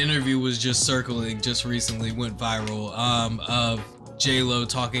 an interview was just circling just recently, went viral, of J-Lo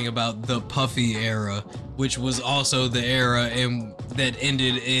talking about the Puffy era, which was also the era that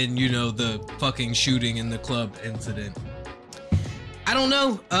ended in, you know, the fucking shooting in the club incident. I don't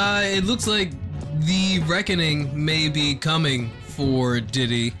know. It looks like the reckoning may be coming for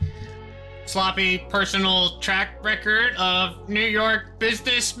Diddy. Sloppy personal track record of New York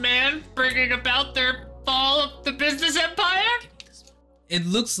businessmen bringing about their fall of the business empire? It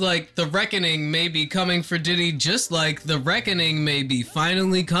looks like the reckoning may be coming for Diddy, just like the reckoning may be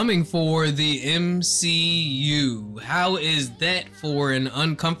finally coming for the MCU. How is that for an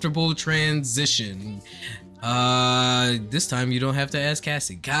uncomfortable transition? This time you don't have to ask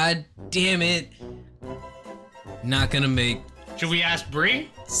Cassie. God damn it. Not gonna make Should we ask Brie?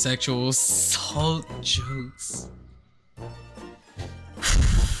 sexual assault jokes.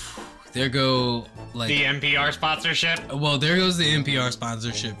 There go, like... The NPR sponsorship? Well, there goes the NPR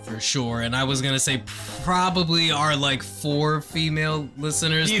sponsorship for sure. And I was gonna say probably our like 4 female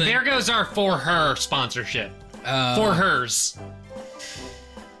listeners. Yeah, there goes our For Her sponsorship. For hers.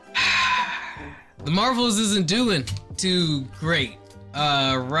 The Marvels isn't doing too great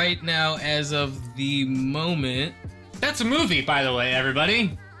right now as of the moment. That's a movie, by the way,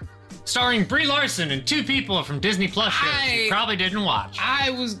 everybody. Starring Brie Larson and 2 people from Disney Plus shows you probably didn't watch.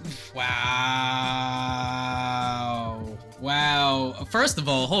 Wow. First of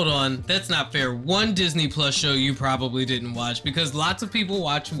all, hold on. That's not fair. One Disney Plus show you probably didn't watch because lots of people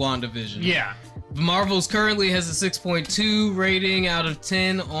watch WandaVision. Yeah. Marvel's currently has a 6.2 rating out of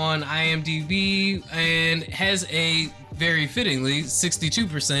 10 on IMDb and has a, very fittingly,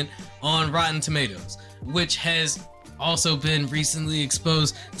 62% on Rotten Tomatoes, which has also been recently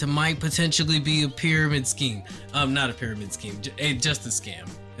exposed to might potentially be a pyramid scheme. Not a pyramid scheme, just a scam.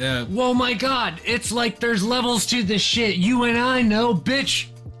 Whoa, my God, it's like there's levels to this shit. You and I know, bitch,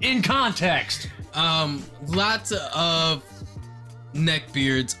 in context. Lots of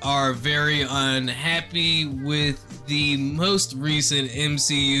neckbeards are very unhappy with the most recent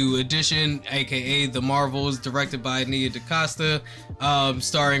MCU edition, aka The Marvels, directed by Nia DaCosta,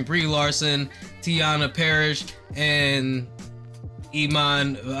 starring Brie Larson, Tiana Parrish, and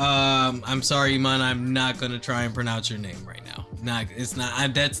Iman. I'm sorry, Iman, I'm not gonna try and pronounce your name right now. I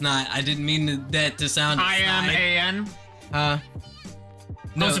didn't mean that to sound... I-M-A-N?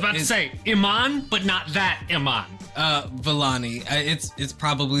 No, I was about to say Iman, but not that Iman. Villani. It's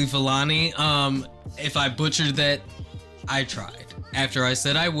probably Villani. If I butchered that, I tried. After I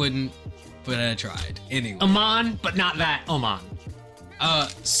said I wouldn't, but I tried. Anyway. Iman, but not that Oman.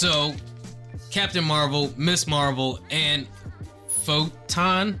 So Captain Marvel, Miss Marvel, and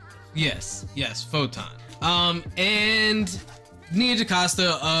Photon. Yes, Photon. And Nia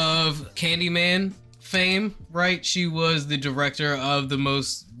DaCosta of Candyman fame, right? She was the director of the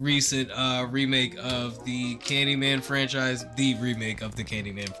most recent remake of the Candyman franchise,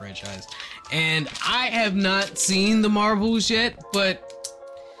 And I have not seen the Marvels yet, but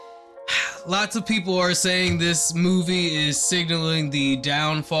lots of people are saying this movie is signaling the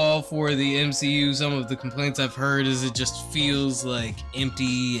downfall for the MCU. Some of the complaints I've heard is it just feels like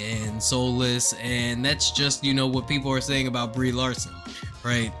empty and soulless, and that's just, you know, what people are saying about Brie Larson,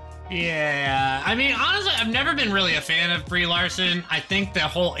 right? Yeah, I mean, honestly, I've never been really a fan of Brie Larson. I think the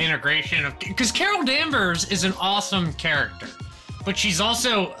whole integration of... Because Carol Danvers is an awesome character, but she's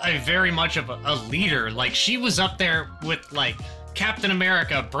also a very much of a leader. Like, she was up there with, like, Captain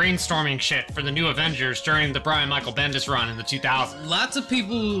America brainstorming shit for the new Avengers during the Brian Michael Bendis run in the 2000s. Lots of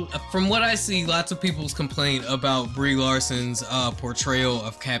people, from what I see, lots of people's complaint about Brie Larson's portrayal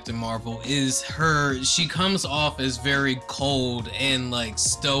of Captain Marvel is she comes off as very cold and like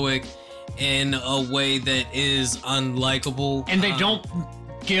stoic in a way that is unlikable. And they don't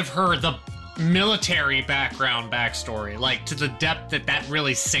give her the military backstory, like to the depth that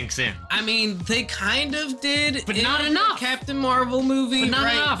really sinks in. I mean, they kind of did, but not enough. Captain Marvel movie, but not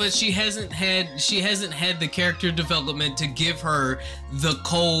right? enough. But she hasn't had the character development to give her the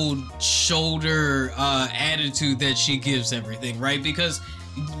cold shoulder attitude that she gives everything, right? Because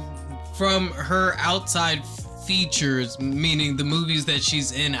from her outside features, meaning the movies that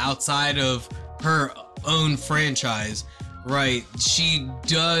she's in outside of her own franchise, right? She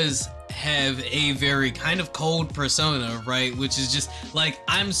does have a very kind of cold persona, right? Which is just like,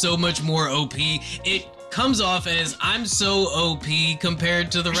 I'm so much more OP. It comes off as I'm so OP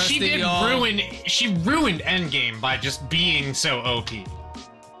compared to the rest of y'all. She ruined Endgame by just being so OP.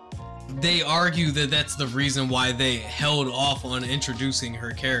 They argue that that's the reason why they held off on introducing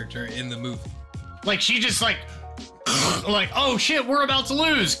her character in the movie. Like, she just like, oh shit, we're about to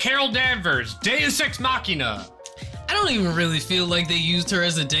lose. Carol Danvers, Deus Ex Machina. I don't even really feel like they used her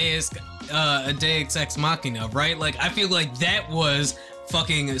as a Deus Ex Machina, right? Like, I feel like that was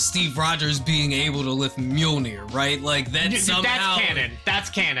fucking Steve Rogers being able to lift Mjolnir, right? Like, that somehow... That's canon. That's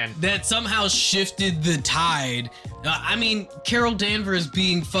canon. That somehow shifted the tide. I mean, Carol Danvers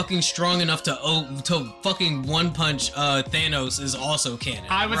being fucking strong enough to fucking one-punch Thanos is also canon.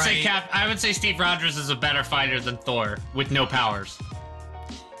 I would right? I would say Steve Rogers is a better fighter than Thor with no powers.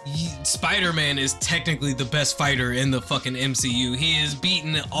 Spider-Man is technically the best fighter in the fucking MCU. He has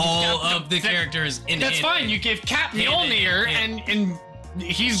beaten all of the characters in That's fine. You give Cap Mjolnir and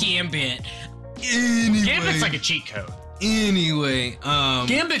he's Gambit. Anyway. Gambit's like a cheat code. Anyway,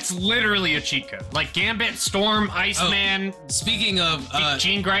 Gambit's literally a cheat code. Like Gambit, Storm, Iceman. Speaking of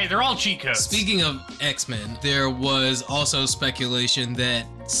Jean Grey, they're all cheat codes. Speaking of X-Men, there was also speculation that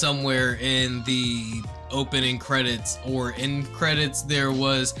somewhere in the opening credits or end credits there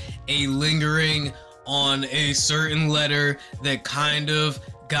was a lingering on a certain letter that kind of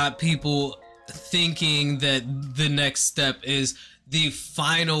got people thinking that the next step is the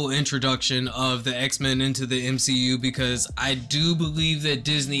final introduction of the X-Men into the MCU, because I do believe that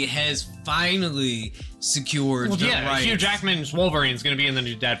Disney has finally secured the rights. Hugh Jackman's Wolverine is going to be in the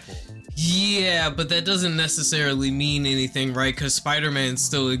new Deadpool. Yeah, but that doesn't necessarily mean anything, right? Because Spider-Man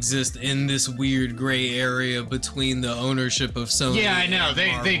still exists in this weird gray area between the ownership of Sony. Yeah, I know.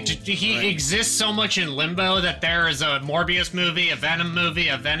 And He exists so much in limbo that there is a Morbius movie, a Venom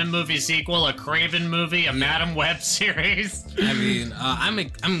movie sequel, a Kraven movie, a Madam Web series. I mean, I'm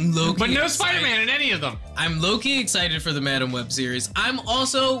low-key but no excited. Spider-Man in any of them. I'm low-key excited for the Madam Web series. I'm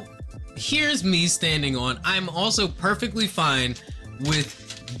also, here's me standing on, I'm also perfectly fine with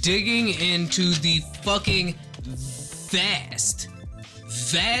digging into the fucking vast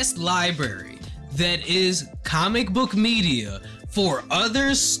library that is comic book media for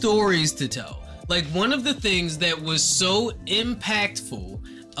other stories to tell. Like, one of the things that was so impactful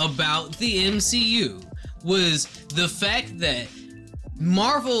about the MCU was the fact that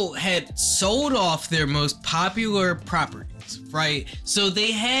Marvel had sold off their most popular properties, right? So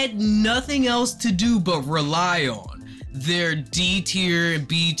they had nothing else to do but rely on their D tier,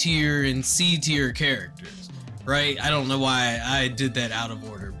 B tier, and C tier characters, right? I don't know why I did that out of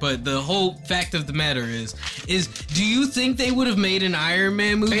order, but the whole fact of the matter is do you think they would have made an Iron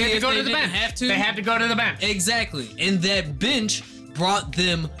Man movie if they didn't have to? They had to go to the bench. Exactly, and that bench brought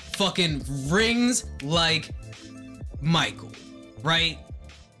them fucking rings like Michael, right?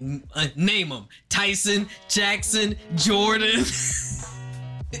 Name them: Tyson, Jackson, Jordan.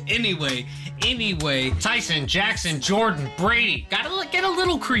 Anyway, Tyson, Jackson, Jordan, Brady. Gotta get a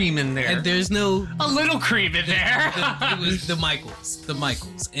little cream in there. And there's no... A little cream in there. It was the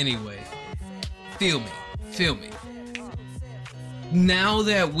Michaels. Anyway, feel me. Now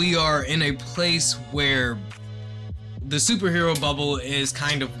that we are in a place where the superhero bubble is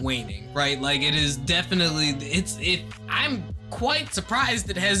kind of waning, right? Like, it is definitely... I'm quite surprised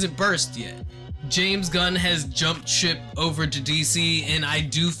it hasn't burst yet. James Gunn has jumped ship over to DC, and I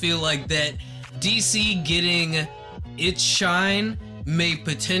do feel like that DC getting its shine may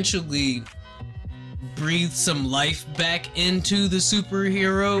potentially breathe some life back into the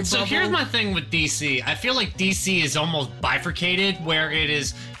superhero bubble. So here's my thing with DC. I feel like DC is almost bifurcated, where it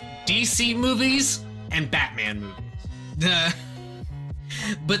is DC movies and Batman movies.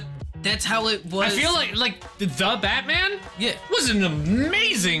 But that's how it was. I feel like the Batman Yeah. was an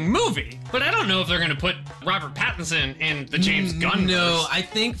amazing movie, but I don't know if they're gonna put Robert Pattinson in the James Gunn. No, I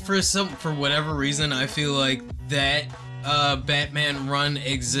think for whatever reason, I feel like that Batman run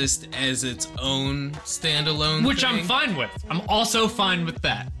exists as its own standalone which thing. I'm fine with. I'm also fine with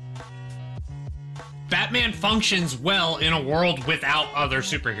that. Batman functions well in a world without other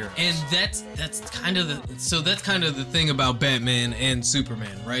superheroes. And that's kind of the thing about Batman and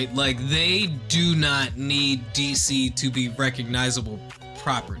Superman, right? Like, they do not need DC to be recognizable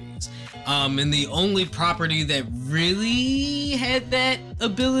properties. And the only property that really had that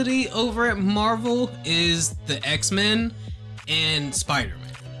ability over at Marvel is the X-Men and Spider-Man.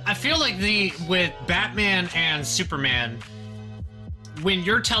 I feel like with Batman and Superman, when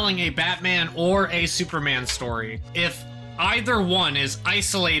you're telling a Batman or a Superman story, if either one is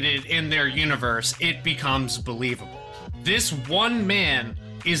isolated in their universe, it becomes believable. This one man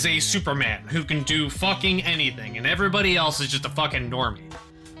is a Superman who can do fucking anything, and everybody else is just a fucking normie.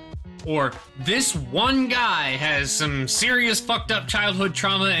 or this one guy has some serious fucked up childhood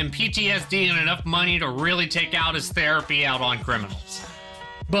trauma and PTSD and enough money to really take out his therapy out on criminals.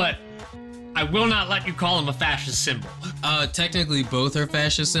 But I will not let you call him a fascist symbol. Technically, both are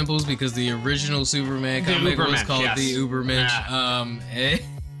fascist symbols because the original Superman comic was Ubermensch, called yes. the Ubermensch.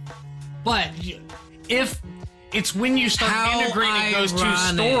 But if it's when you start How integrating those two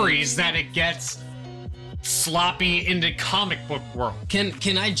ironic. stories that it gets sloppy into comic book world. Can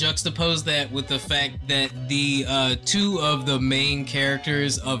I juxtapose that with the fact that the two of the main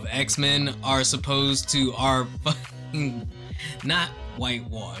characters of X-Men are supposed to are fucking not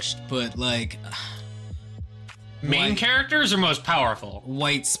whitewashed, but like Main white- characters are most powerful.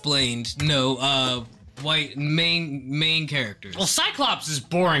 white splained. No, white main characters. Well, Cyclops is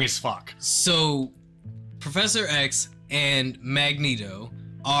boring as fuck. So Professor X and Magneto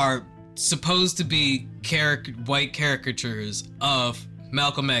are supposed to be white caricatures of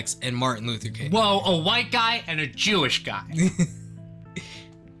Malcolm X and Martin Luther King. Whoa, a white guy and a Jewish guy.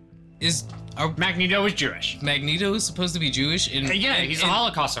 Are Magneto is Jewish. Magneto is supposed to be Jewish? Yeah, he's a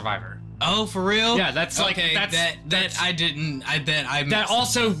Holocaust survivor. Oh, for real? Yeah, that's like okay, that's I that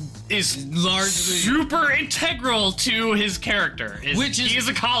also is largely super integral to his character. Which is- he is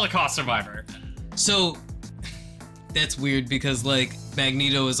a Holocaust survivor. So that's weird because like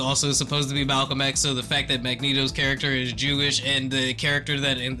Magneto is also supposed to be Malcolm X, so the fact that Magneto's character is Jewish and the character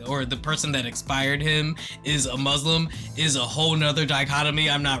or the person that inspired him is a Muslim is a whole nother dichotomy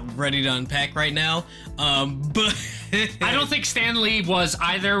I'm not ready to unpack right now. But I don't think Stan Lee was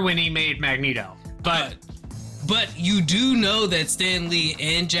either when he made Magneto, but But you do know that Stan Lee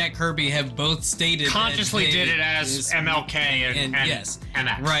and Jack Kirby have both stated consciously that did it as MLK and yes, and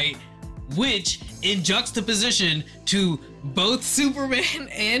X. right? Which, in juxtaposition to both Superman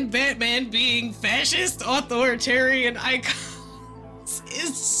and Batman being fascist, authoritarian icons,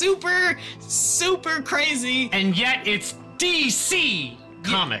 is super, super crazy. And yet it's DC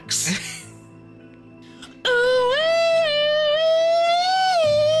Comics.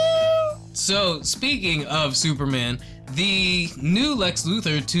 So, speaking of Superman, the new Lex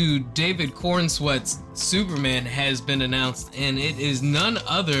Luthor to David Cornsweet's Superman has been announced, and it is none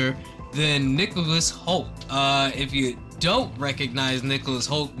other than Nicholas Hoult. If you don't recognize Nicholas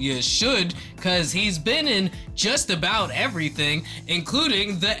Hoult, you should, because he's been in just about everything,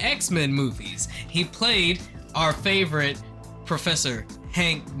 including the X-Men movies. He played our favorite Professor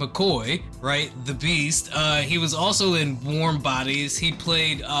Hank McCoy, right? The Beast. He was also in Warm Bodies. He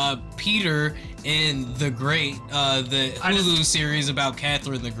played Peter in The Great, the Hulu series about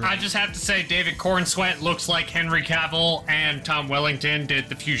Catherine the Great. I just have to say, David Cornsweet looks like Henry Cavill and Tom Wellington did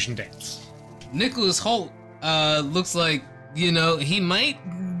the fusion dance. Nicholas Hoult looks like, you know, he might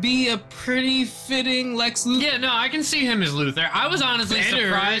be a pretty fitting Lex Luthor. Yeah, no, I can see him as Luthor. I was honestly Better.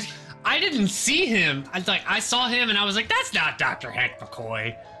 surprised. I didn't see him. I saw him and I was like, that's not Dr. Hank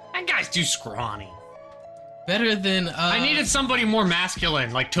McCoy. That guy's too scrawny. Better than I needed somebody more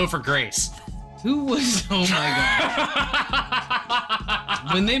masculine, like Topher Grace. who was? Oh my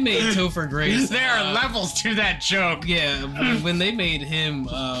god! When they made Topher Grace, There are levels to that joke. yeah, when they made him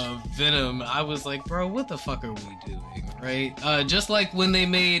Venom, I was like, bro, what the fuck are we doing? Right? Just like when they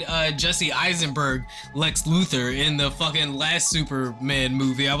made Jesse Eisenberg Lex Luthor in the fucking last Superman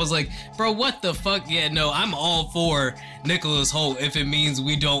movie, I was like, bro, what the fuck? Yeah, no, I'm all for Nicholas Hoult if it means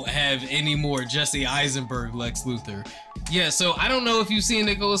we don't have any more Jesse Eisenberg Lex Luthor. Yeah, so I don't know if you've seen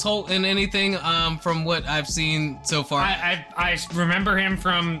Nicholas Hoult in anything from what I've seen so far. I remember him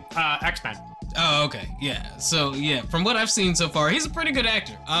from X-Men. Oh, okay. Yeah. So, yeah, from what I've seen so far, he's a pretty good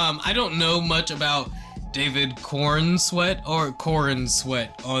actor. I don't know much about David Cornsweet or Cornsweet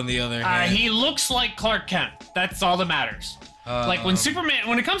on the other hand. He looks like Clark Kent. That's all that matters. Like when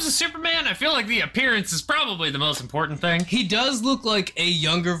it comes to Superman, I feel like the appearance is probably the most important thing. He does look like a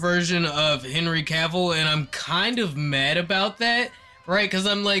younger version of Henry Cavill, and I'm kind of mad about that, right? Because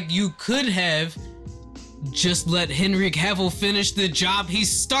I'm like, you could have just let Henry Cavill finish the job he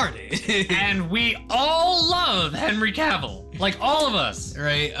started. And we all love Henry Cavill. Like all of us.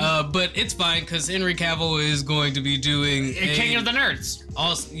 Right, but it's fine because Henry Cavill is going to be doing King of the Nerds.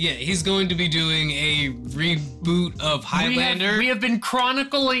 Also, yeah, he's going to be doing a reboot of Highlander. We have been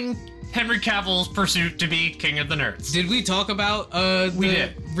chronicling Henry Cavill's pursuit to be King of the Nerds. Did we talk about We the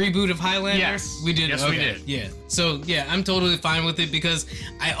did. reboot of Highlander? Yes. We did. Yes, we did. Yeah. So yeah, I'm totally fine with it because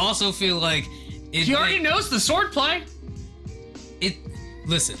I also feel like He already knows the swordplay.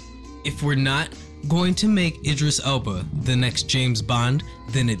 Listen, if we're not going to make Idris Elba the next James Bond,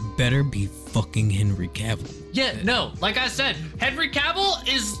 then it better be fucking Henry Cavill. Yeah, no, like I said, Henry Cavill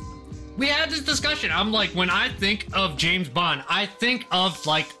is... We had this discussion. I'm like, when I think of James Bond, I think of,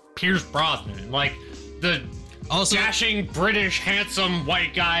 like, Pierce Brosnan, like the Also, dashing British handsome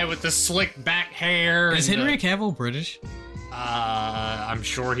white guy with the slick back hair. is and Henry Cavill British? I'm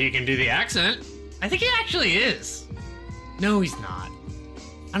sure he can do the accent. I think he actually is. No, he's not.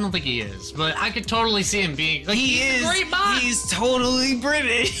 I don't think he is, but I could totally see him being like he's a great Bond. He's totally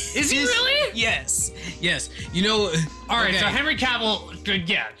British. Is he really? Yes. Yes. You know. All right, okay. so Henry Cavill,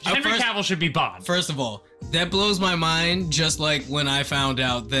 yeah, Henry Cavill should be Bond. First of all, that blows my mind. Just like when I found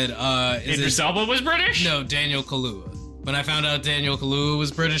out that Idris Elba was British. No, Daniel Kaluuya. When I found out Daniel Kaluuya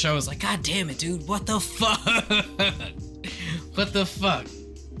was British, I was like, God damn it, dude! What the fuck? What the fuck?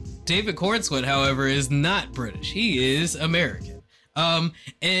 David Cornsweet, however, is not British. He is American.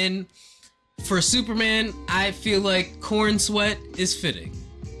 And for Superman, I feel like Cornsweet is fitting.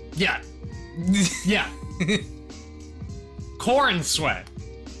 Yeah. Yeah. Corn Sweat.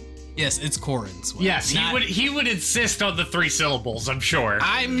 Yes, it's Cornsweet. Yes, he would insist on the 3 syllables, I'm sure.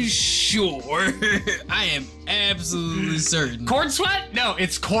 I'm sure. I am absolutely certain. Corn Sweat? No,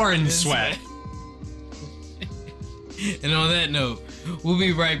 it's Corn Sweat. And on that note, we'll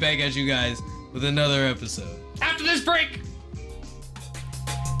be right back at you guys with another episode. After this break.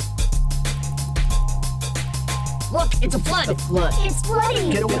 Look, it's a flood. The flood. It's flooding.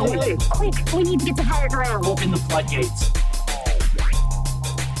 Get away. Quick, we need to get to higher ground. Open the floodgates.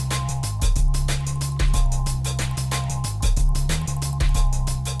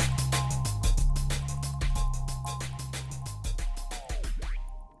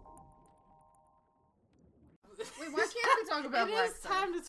 Wait, why can't we talk about Black Star? time to